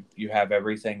 You have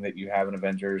everything that you have in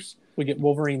Avengers. We get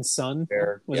Wolverine's son.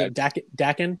 There, Was it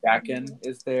Daken? Daken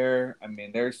is there. I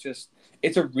mean,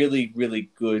 it's a really, really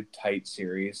good, tight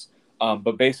series.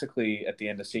 But basically, at the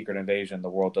end of Secret Invasion, the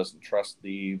world doesn't trust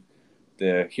the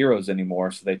heroes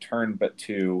anymore, so they turn but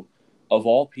to, of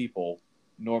all people,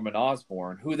 Norman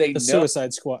Osborn, who they know.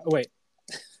 Suicide Squad. Wait.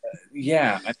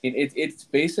 Yeah, I mean, it's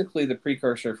basically the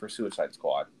precursor for Suicide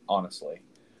Squad, honestly.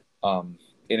 And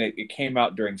it came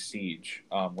out during Siege,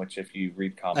 which if you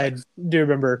read comics, I do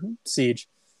remember Siege.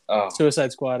 Oh.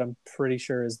 Suicide Squad, I'm pretty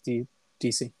sure is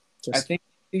DC. I think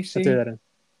DC. I threw that in.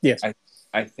 Yes,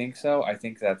 I think so. I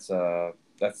think that's that.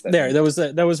 There.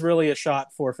 That was really a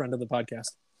shot for a friend of the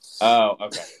podcast. Oh,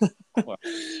 okay. Well,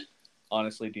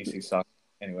 honestly, DC sucks.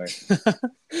 Anyway,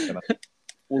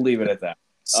 we'll leave it at that.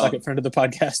 Suck it, friend of the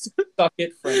podcast. Suck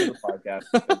it, friend of the podcast.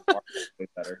 Way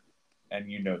better, and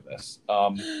you know this.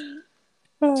 So,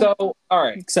 all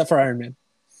right. Except for Iron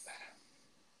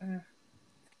Man.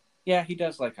 Yeah, he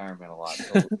does like Iron Man a lot,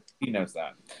 so he knows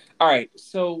that. All right,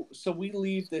 so we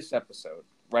leave this episode,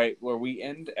 right, where we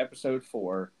end episode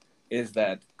 4, is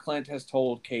that Clint has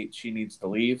told Kate she needs to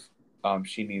leave.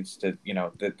 She needs to,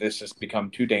 that this has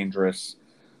become too dangerous.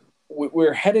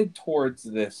 We're headed towards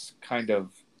this kind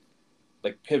of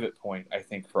like pivot point, I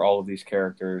think, for all of these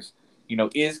characters.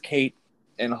 Is Kate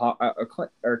and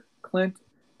Clint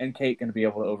and Kate going to be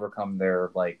able to overcome their,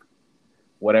 like,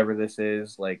 whatever this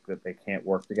is, like, that they can't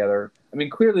work together? I mean,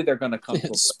 clearly they're going to come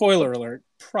to Spoiler alert,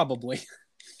 probably.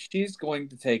 She's going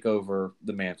to take over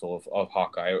the mantle of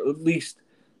Hawkeye. Or at least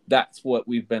that's what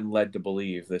we've been led to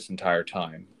believe this entire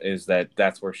time, is that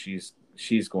that's where she's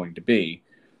going to be.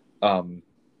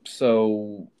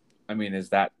 So, I mean, is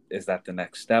that the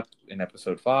next step in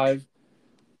episode 5?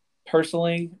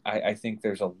 Personally, I think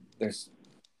there's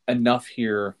enough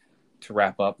here to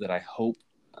wrap up that I hope,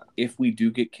 if we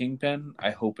do get Kingpin,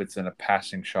 I hope it's in a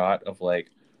passing shot of like,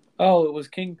 oh, it was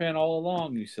Kingpin all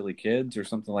along, you silly kids, or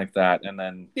something like that. And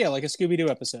then like a Scooby-Doo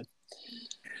episode.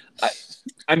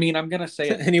 I mean, I'm gonna say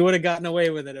it, and he would have gotten away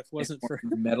with it if it wasn't for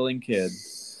meddling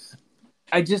kids.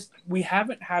 We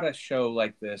haven't had a show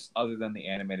like this other than the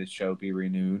animated show be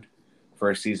renewed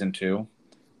for a season 2.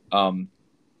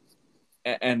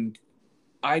 And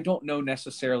I don't know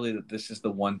necessarily that this is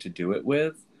the one to do it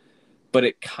with, but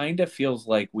it kind of feels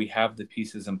like we have the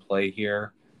pieces in play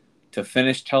here to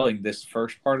finish telling this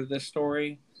first part of this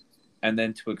story and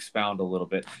then to expound a little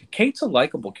bit. Kate's a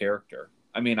likable character.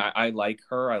 I mean, I like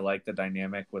her. I like the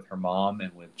dynamic with her mom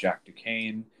and with Jack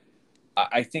Duquesne.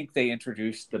 I think they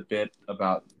introduced the bit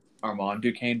about Armand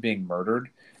Duquesne being murdered.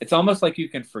 It's almost like you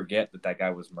can forget that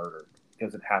guy was murdered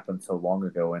because it happened so long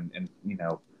ago, and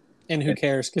And who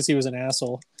cares? Because he was an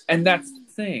asshole. And that's the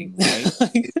thing,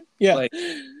 right? Yeah.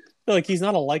 Like he's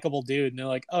not a likable dude, and they're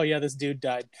like, "Oh yeah, this dude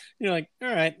died." And you're like, "All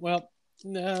right, well,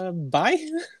 bye,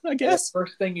 I guess." The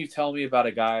first thing you tell me about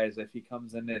a guy is if he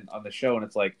comes in on the show and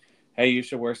it's like, "Hey, you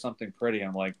should wear something pretty."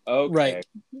 I'm like, "Okay, right.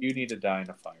 You need to die in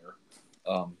a fire."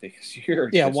 Because you're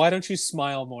why don't you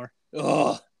smile more?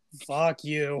 Ugh, fuck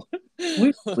you.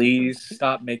 Please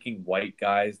stop making white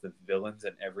guys the villains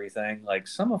and everything. Like,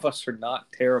 some of us are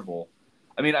not terrible.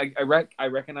 I mean, I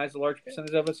recognize a large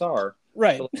percentage of us are.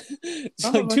 Right.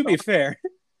 So, like, to be fair,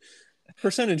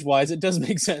 percentage-wise, it does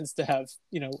make sense to have,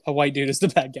 a white dude as the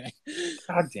bad guy.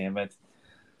 God damn it.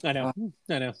 I know.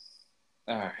 All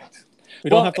right. We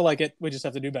don't have to like it. We just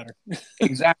have to do better.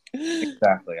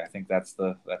 Exactly. I think that's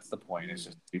the point. Is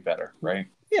just to be better, right?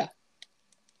 Yeah.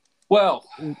 Well,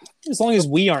 as long as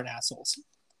we aren't assholes.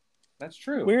 That's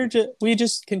true. We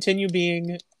just continue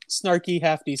being snarky,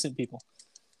 half decent people.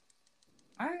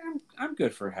 I'm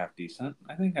good for half decent.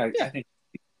 I think I think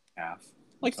half.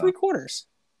 Like 3/4.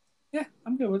 Yeah,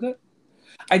 I'm good with it.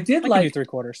 I do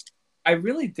 3/4. I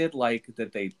really did like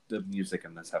that the music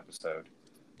in this episode.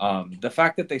 The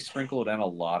fact that they sprinkled in a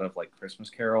lot of like Christmas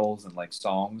carols and like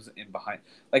songs in behind,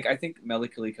 like I think Mele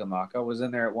Kalikimaka was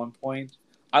in there at one point.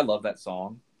 I love that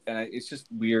song, and it's just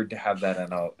weird to have that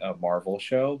in a Marvel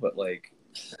show, but like,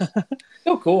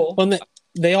 so cool. Well,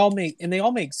 they all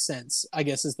make sense. I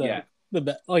guess is the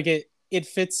like it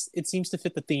fits. It seems to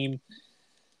fit the theme,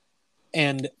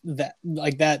 and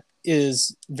that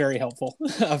is very helpful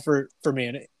for me,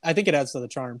 and I think it adds to the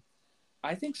charm.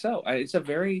 I think so. It's a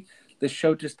very this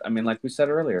show just, I mean, like we said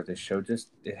earlier, this show just,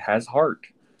 it has heart.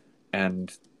 And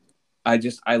I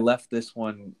left this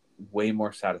one way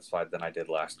more satisfied than I did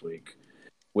last week,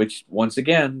 which once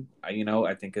again,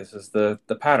 I think this is the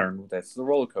pattern. That's the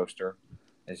roller coaster.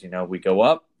 As we go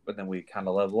up, but then we kind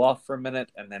of level off for a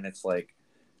minute, and then it's like,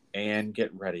 and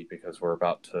get ready because we're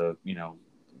about to,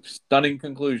 stunning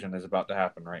conclusion is about to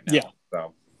happen right now. Yeah.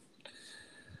 So,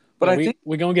 but I think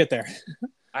we're gonna get there.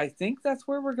 I think that's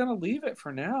where we're gonna leave it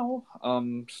for now.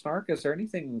 Snark, is there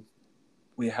anything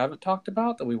we haven't talked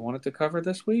about that we wanted to cover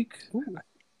this week? Ooh.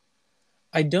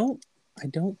 I don't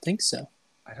think so.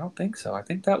 I don't think so. I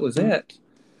think that was it.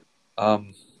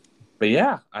 But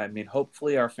yeah, I mean,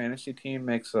 hopefully our fantasy team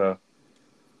makes a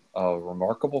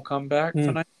remarkable comeback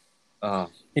tonight.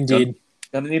 Indeed.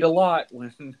 Gonna need a lot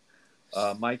when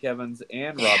Mike Evans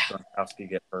and Rob Gronkowski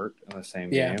get hurt in the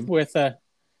same game.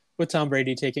 With Tom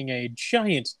Brady taking a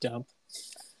giant dump.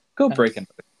 Go break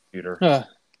into the computer,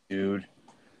 dude.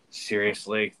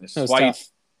 Seriously, this is why you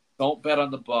don't bet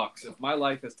on the Bucs. If my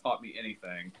life has taught me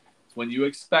anything, it's when you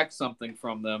expect something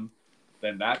from them,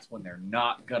 then that's when they're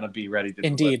not gonna be ready to.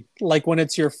 Indeed, like when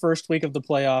it's your first week of the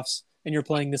playoffs and you're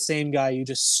playing the same guy you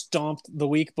just stomped the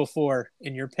week before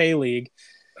in your pay league,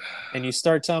 and you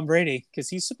start Tom Brady because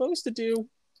he's supposed to do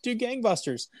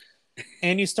gangbusters,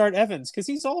 and you start Evans because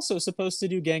he's also supposed to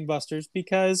do gangbusters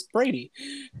because Brady,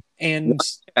 and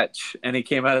he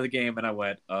came out of the game, and I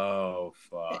went, "Oh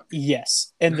fuck!"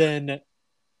 Yes, and then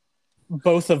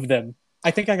both of them. I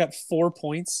think I got 4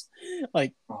 points,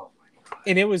 like,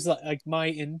 and it was like my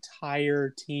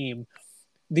entire team,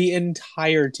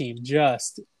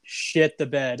 just shit the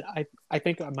bed. I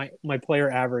think my player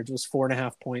average was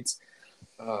 4.5 points.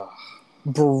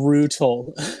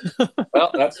 Brutal. Well,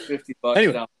 that's $50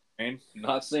 anyway. down the drain.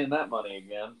 Not seeing that money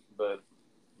again, but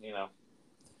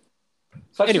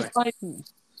such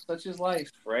is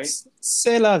life, right?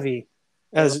 C'est la vie,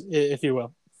 if you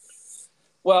will.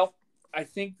 Well, I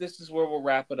think this is where we'll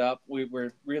wrap it up.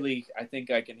 We're really, I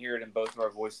think I can hear it in both of our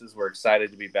voices. We're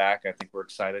excited to be back. I think we're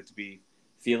excited to be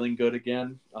feeling good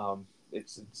again.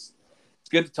 It's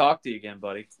good to talk to you again,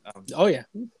 buddy. Oh yeah,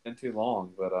 it's been too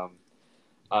long, but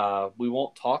we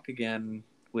won't talk again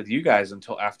with you guys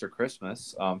until after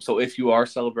Christmas. So if you are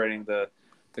celebrating the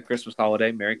Christmas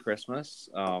holiday, Merry Christmas.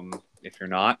 If you're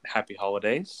not, Happy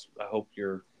Holidays.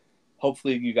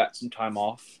 Hopefully you got some time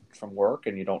off from work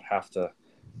and you don't have to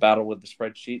battle with the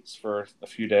spreadsheets for a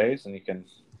few days, and you can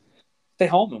stay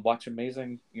home and watch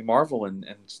amazing Marvel and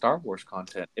Star Wars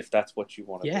content if that's what you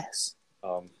want to. Yes.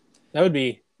 That would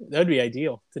be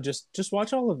ideal to just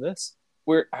watch all of this.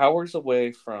 We're hours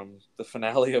away from the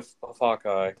finale of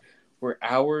Hawkeye. We're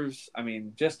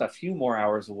just a few more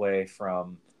hours away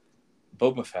from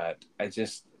Boba Fett.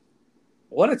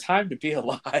 What a time to be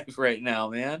alive right now,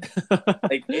 man.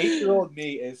 Like 8-year-old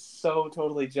me is so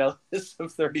totally jealous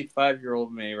of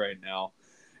 35-year-old me right now.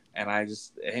 And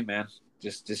hey man,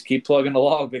 just keep plugging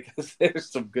along because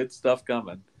there's some good stuff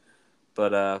coming.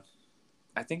 But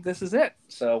I think this is it.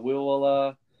 So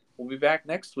we'll be back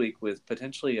next week with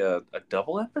potentially a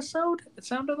double episode, it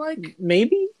sounded like.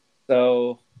 Maybe.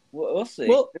 So we'll see.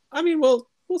 Well, I mean, we'll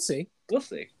see. We'll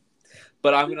see.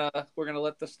 But we're gonna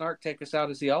let the Snark take us out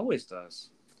as he always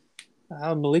does.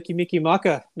 Maliki Miki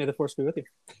Maka. May the force be with you.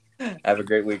 Have a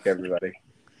great week, everybody.